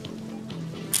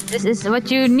 This is what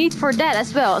you need for that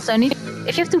as well. So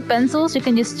if you have 2 pencils, you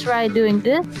can just try doing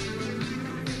this.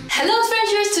 Hello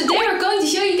adventurers, today we're going to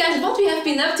show you guys what we have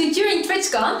been up to during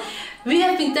TwitchCon. We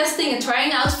have been testing and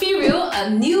trying out Vreal, a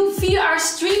new VR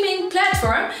streaming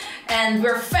platform. And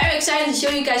we're very excited to show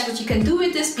you guys what you can do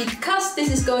with this, because this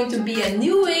is going to be a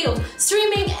new way of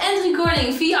streaming and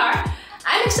recording VR.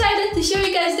 I'm excited to show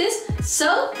you guys this,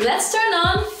 so let's turn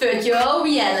on virtual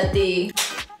reality.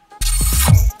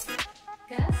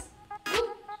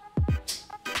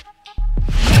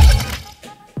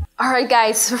 Alright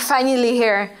guys, we're finally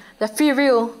here. The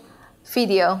Vreal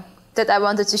video that I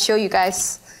wanted to show you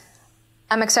guys.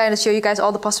 I'm excited to show you guys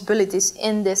all the possibilities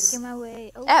in this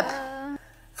app.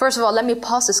 First of all, let me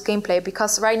pause this gameplay,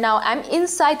 because right now I'm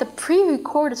inside the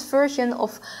pre-recorded version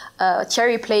of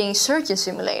Cherry playing Surgeon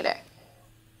Simulator.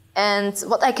 And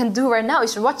what I can do right now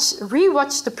is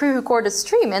rewatch the pre-recorded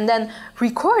stream and then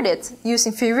record it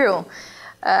using Vreal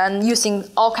and using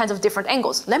all kinds of different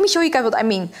angles. Let me show you guys what I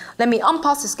mean. Let me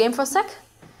unpause this game for a sec.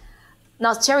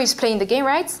 Now Cherry's playing the game,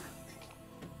 right?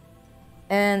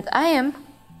 And I am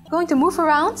going to move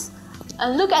around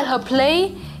and look at her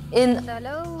play in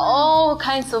all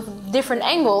kinds of different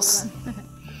angles.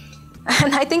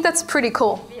 And I think that's pretty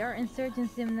cool. We are in Surgeon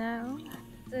Sim now.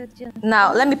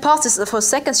 Now, let me pause this for a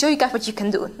second, show you guys what you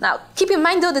can do. Now, keep in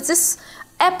mind though that this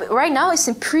app right now is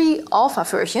in pre-alpha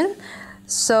version,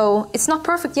 so it's not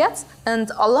perfect yet, and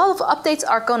a lot of updates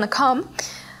are gonna come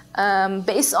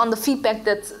based on the feedback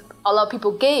that a lot of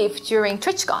people gave during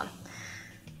TwitchCon.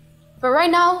 But right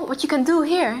now, what you can do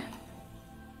here,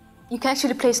 you can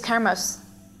actually place cameras.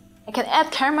 I can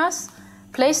add cameras,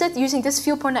 place it using this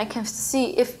viewpoint. I can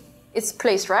see if it's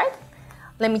placed right.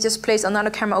 Let me just place another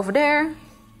camera over there.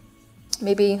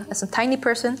 Maybe as a tiny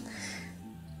person.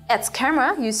 Add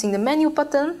camera using the menu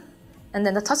button and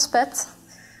then the touchpad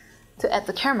to add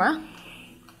the camera.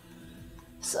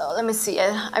 So let me see.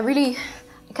 I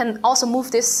can also move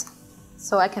this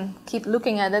so I can keep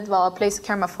looking at it while I place the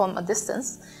camera from a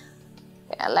distance.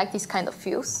 Okay, I like these kind of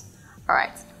views. All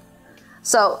right.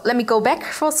 So let me go back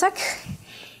for a sec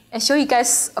and show you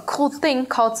guys a cool thing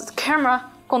called the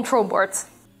camera control board.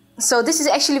 So this is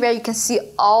actually where you can see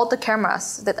all the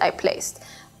cameras that I placed.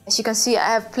 As you can see, I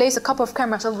have placed a couple of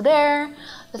cameras over there,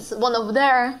 there's one over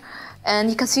there, and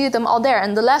you can see them all there.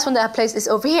 And the last one that I placed is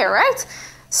over here, right?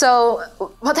 So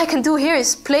what I can do here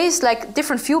is place like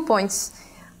different viewpoints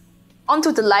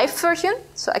onto the live version.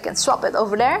 So I can swap it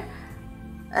over there,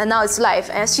 and now it's live.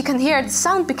 As you can hear, the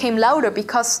sound became louder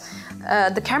because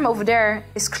the camera over there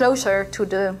is closer to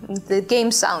the game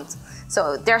sound.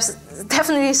 So there's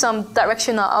definitely some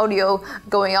directional audio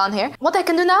going on here. What I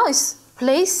can do now is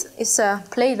play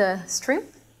the stream,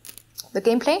 the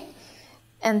gameplay,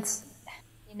 and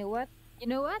you know what? You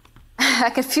know what? I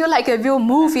can feel like a real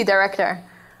movie director.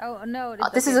 Oh no!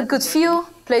 This is a good feel,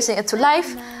 placing it to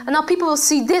live, and now people will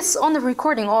see this on the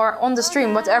recording or on the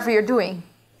stream, whatever you're doing.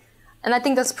 And I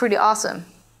think that's pretty awesome.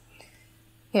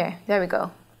 Here, there we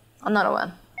go. Another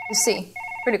one. You see,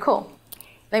 pretty cool.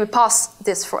 Let me pause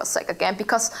this for a sec again,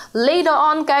 because later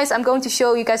on, guys, I'm going to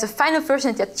show you guys a final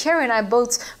version that Cherry and I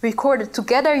both recorded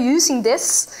together using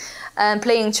this. and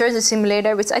playing Surgeon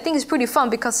Simulator, which I think is pretty fun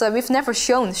because we've never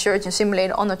shown Surgeon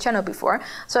Simulator on our channel before.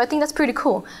 So I think that's pretty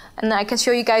cool. And I can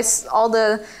show you guys all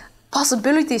the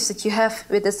possibilities that you have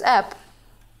with this app,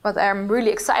 what I'm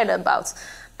really excited about.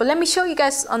 But let me show you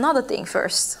guys another thing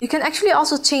first. You can actually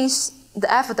also change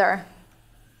the avatar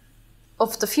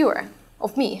of the viewer,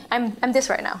 of me. I'm this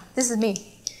right now. This is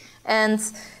me. And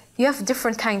you have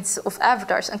different kinds of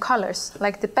avatars and colors.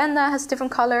 Like the panda has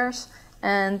different colors,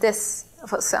 and this,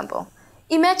 for example.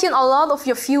 Imagine a lot of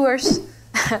your viewers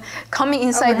coming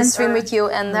inside the stream with you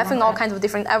and having all kinds of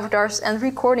different avatars and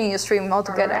recording your stream all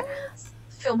together.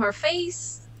 Film her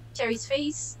face, Cherry's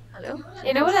face. Hello.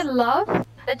 You know what I love?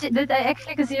 That I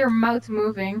actually can see your mouth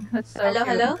moving. That's so Hello, cute.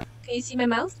 hello. Can you see my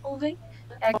mouth moving?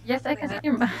 Yes, I can see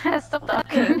your mouth. Stop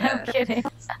talking. I'm kidding.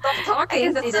 Stop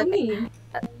talking. That's so mean.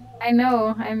 I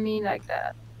know. I mean like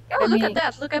that. Oh, look at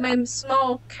that. Look at my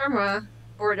small camera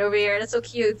board over here. That's so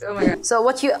cute. Oh my god. So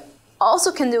what you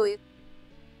also can do is...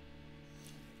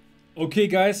 Okay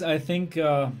guys, I think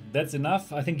that's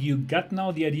enough. I think you got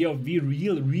now the idea of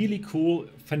Vreal. Really cool,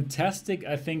 fantastic.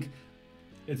 I think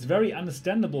it's very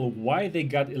understandable why they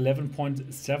got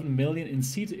 11.7 million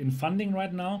in funding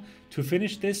right now to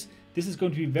finish this. This is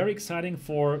going to be very exciting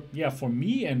for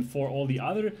me and for all the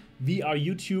other VR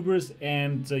YouTubers,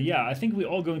 and I think we're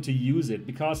all going to use it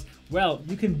because, well,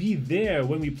 you can be there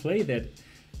when we play that,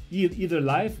 either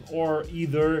live or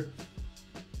either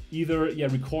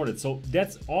recorded. So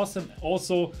that's awesome.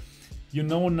 Also, you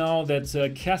know now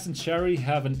that Cass and Cherry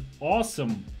have an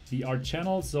awesome VR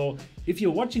channel. So if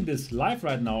you're watching this live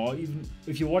right now, or even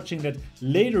if you're watching that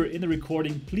later in the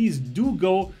recording, please do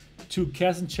go to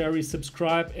Cass and Cherry,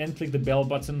 subscribe and click the bell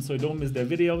button so you don't miss their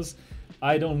videos.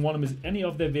 I don't want to miss any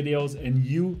of their videos, and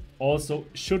you also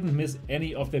shouldn't miss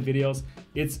any of their videos.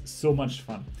 It's so much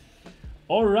fun.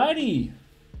 Alrighty.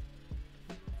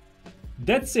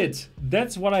 That's it.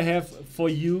 That's what I have for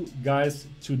you guys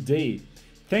today.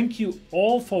 Thank you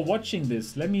all for watching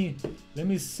this. Let me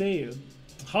say,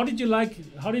 how did you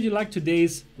like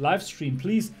today's live stream?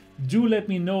 Please do let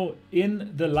me know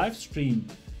in the live stream.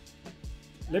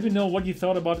 Let me know what you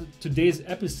thought about today's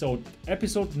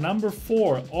episode number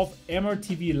 4 of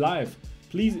MRTV Live.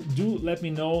 Please do let me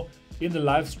know in the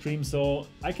live stream so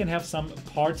I can have some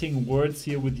parting words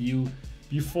here with you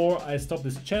before I stop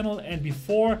this channel and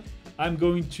before I'm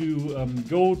going to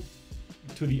go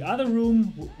to the other room,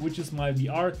 which is my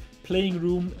VR playing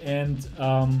room, and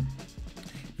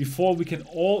before we can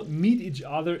all meet each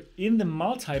other in the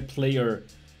multiplayer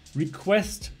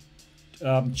request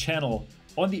channel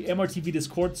on the MRTV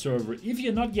Discord server. If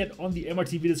you're not yet on the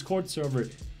MRTV Discord server,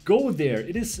 go there.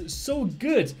 It is so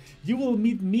good. You will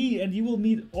meet me and you will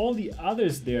meet all the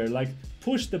others there, like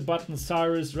Push the Button,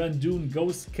 Cyrus, Randoon,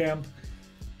 Ghost Camp,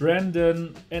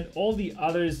 Brandon, and all the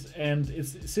others, and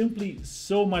it's simply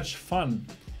so much fun.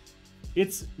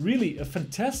 It's really a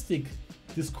fantastic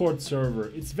Discord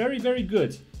server. It's very, very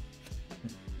good.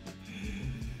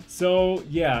 So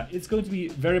yeah, it's going to be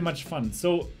very much fun.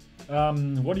 So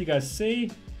what do you guys say?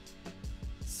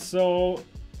 So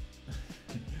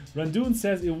Randoon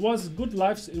says it was a good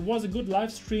live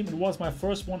stream. It was my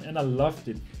first one and I loved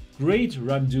it. Great,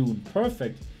 Randoon.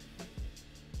 Perfect.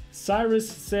 Cyrus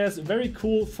says very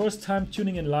cool, first time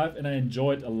tuning in live and I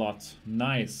enjoyed a lot.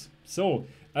 Nice. So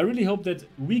I really hope that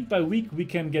week by week we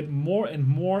can get more and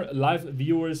more live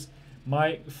viewers.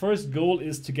 My first goal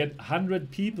is to get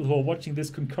 100 people who are watching this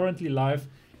concurrently live,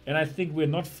 and I think we're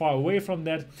not far away from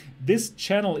that. This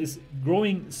channel is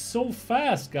growing so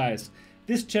fast, guys.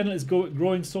 This channel is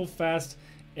growing so fast,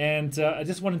 and I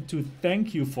just wanted to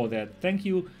thank you for that. Thank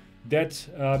you that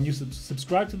you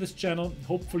subscribe to this channel.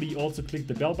 Hopefully you also click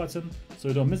the bell button so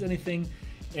you don't miss anything.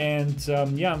 And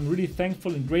yeah, I'm really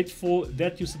thankful and grateful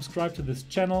that you subscribe to this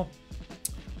channel.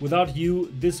 Without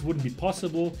you, this wouldn't be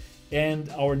possible. And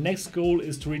our next goal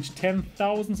is to reach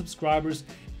 10,000 subscribers,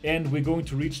 and we're going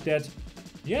to reach that,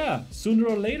 yeah, sooner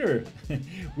or later.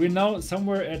 We're now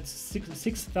somewhere at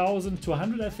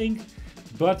 6,200, I think,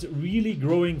 but really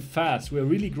growing fast. We're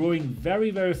really growing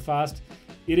very, very fast.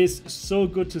 It is so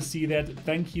good to see that.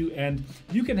 Thank you. And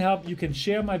you can help, you can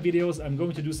share my videos. I'm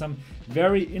going to do some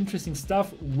very interesting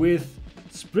stuff with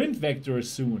Sprint Vector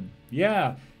soon.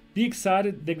 Yeah, be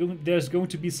excited. There's going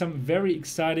to be some very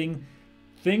exciting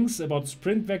things about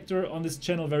Sprint Vector on this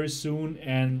channel very soon,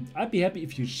 and I'd be happy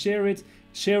if you share it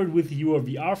with your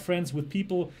VR friends, with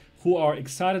people who are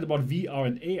excited about VR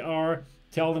and AR.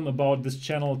 Tell them about this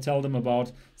channel, tell them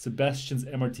about Sebastian's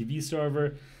MRTV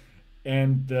server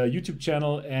and the YouTube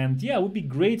channel, and yeah, it would be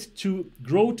great to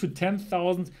grow to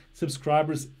 10,000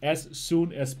 subscribers as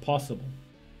soon as possible.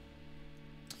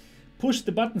 Push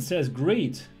the Button says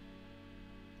great.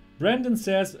 Brandon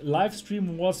says, live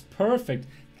stream was perfect.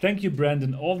 Thank you,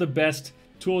 Brandon. All the best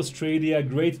to Australia.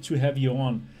 Great to have you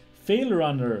on. Fail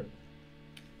Runner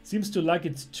seems to like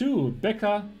it too.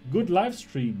 Becca, good live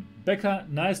stream. Becca,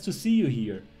 nice to see you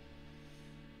here.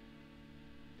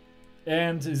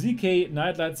 And ZK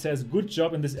Nightlight says, good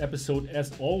job in this episode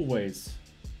as always.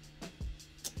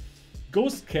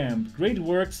 Ghost Camp, great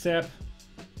work, Seb.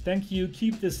 Thank you.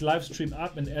 Keep this live stream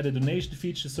up and add a donation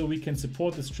feature so we can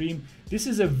support the stream. This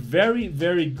is a very,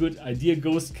 very good idea,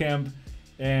 Ghost Camp.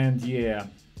 And yeah,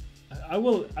 I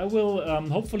will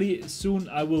hopefully soon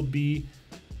I will be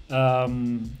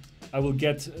I will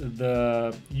get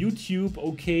the YouTube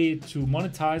okay to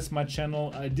monetize my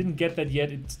channel. I didn't get that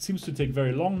yet. It seems to take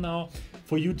very long now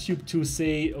for YouTube to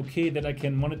say okay that I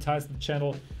can monetize the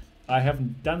channel. I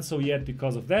haven't done so yet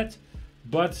because of that.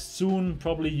 But soon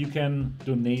probably you can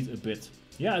donate a bit.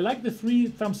 Yeah, I like the 3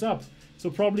 thumbs up.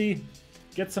 So probably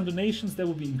get some donations. That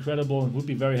would be incredible and would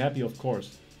be very happy, of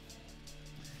course.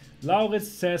 Lauritz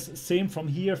says, same from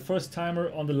here, first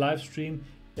timer on the live stream,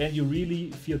 and you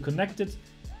really feel connected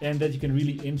and that you can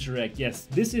really interact. Yes,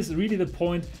 this is really the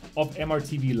point of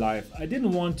MRTV Live. I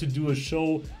didn't want to do a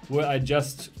show where I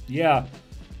just, yeah,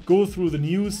 go through the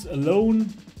news alone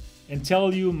and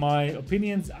tell you my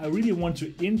opinions. I really want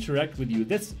to interact with you.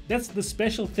 That's the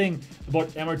special thing about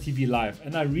MRTV Live,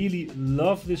 and I really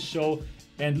love this show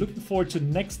and looking forward to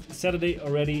next Saturday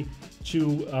already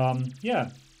to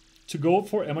to go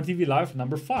for MRTV Live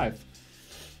number 5.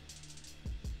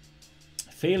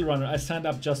 Fail Runner, I signed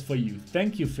up just for you.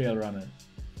 Thank you, Fail Runner.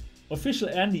 Official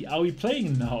Andy, are we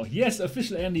playing now? Yes,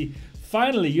 Official Andy.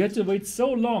 Finally, you had to wait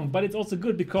so long, but it's also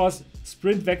good because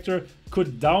Sprint Vector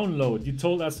could download. You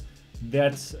told us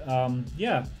that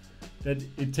that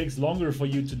it takes longer for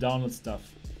you to download stuff.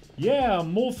 Yeah,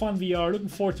 more fun VR. Looking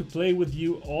forward to play with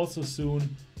you also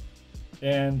soon.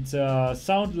 And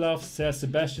Sound Love says,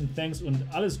 Sebastian, thanks und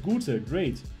alles Gute.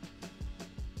 Great.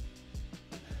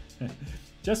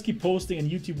 Just keep posting and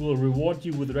YouTube will reward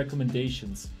you with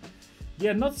recommendations.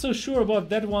 Yeah, not so sure about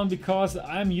that one because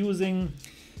I'm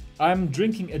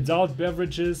drinking adult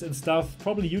beverages and stuff.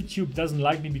 Probably YouTube doesn't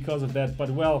like me because of that,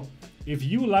 but well, if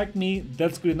you like me,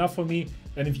 that's good enough for me.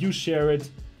 And if you share it,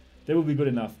 that will be good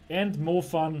enough. And more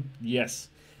fun, yes.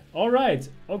 All right,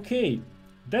 okay,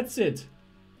 that's it.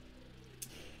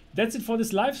 That's it for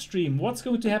this live stream. What's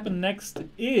going to happen next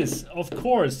is, of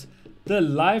course, the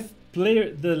live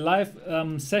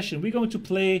session. We're going to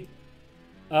play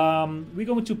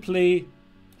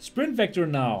Sprint Vector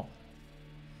now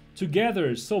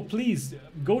together. So please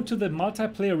go to the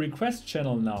multiplayer request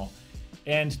channel now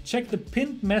and check the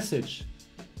pinned message.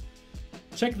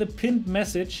 Check the pinned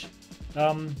message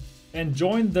and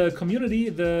join the community,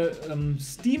 the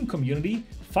Steam community.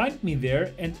 Find me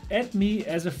there and add me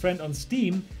as a friend on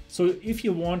Steam. So if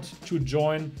you want to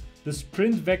join the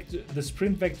Sprint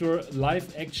Vector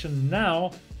live action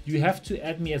now, you have to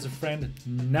add me as a friend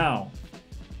now.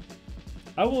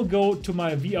 I will go to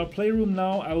my VR playroom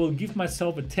now. I will give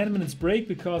myself a 10 minutes break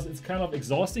because it's kind of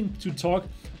exhausting to talk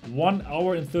 1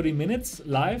 hour and 30 minutes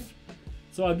live.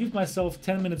 So I'll give myself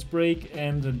 10 minutes break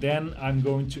and then I'm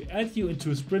going to add you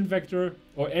into Sprint Vector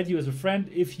or add you as a friend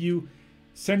if you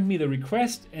send me the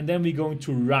request, and then we're going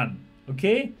to run.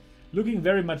 Okay? Looking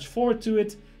very much forward to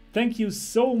it. Thank you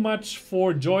so much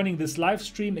for joining this live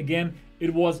stream. Again,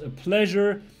 it was a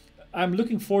pleasure. I'm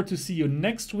looking forward to see you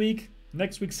next week.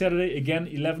 Next week, Saturday, again,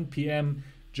 11 p.m.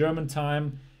 German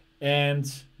time. And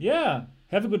yeah,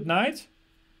 have a good night.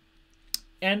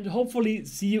 And hopefully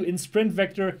see you in Sprint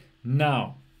Vector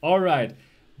now. All right.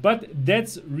 But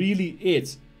that's really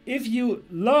it. If you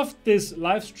loved this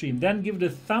live stream, then give it a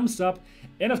thumbs up.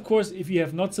 And of course, if you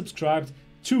have not subscribed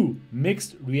to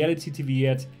Mixed Reality TV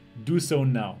yet, do so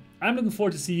now. I'm looking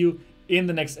forward to see you in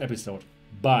the next episode.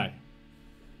 Bye.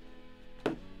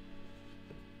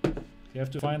 You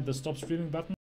have to find the stop streaming button.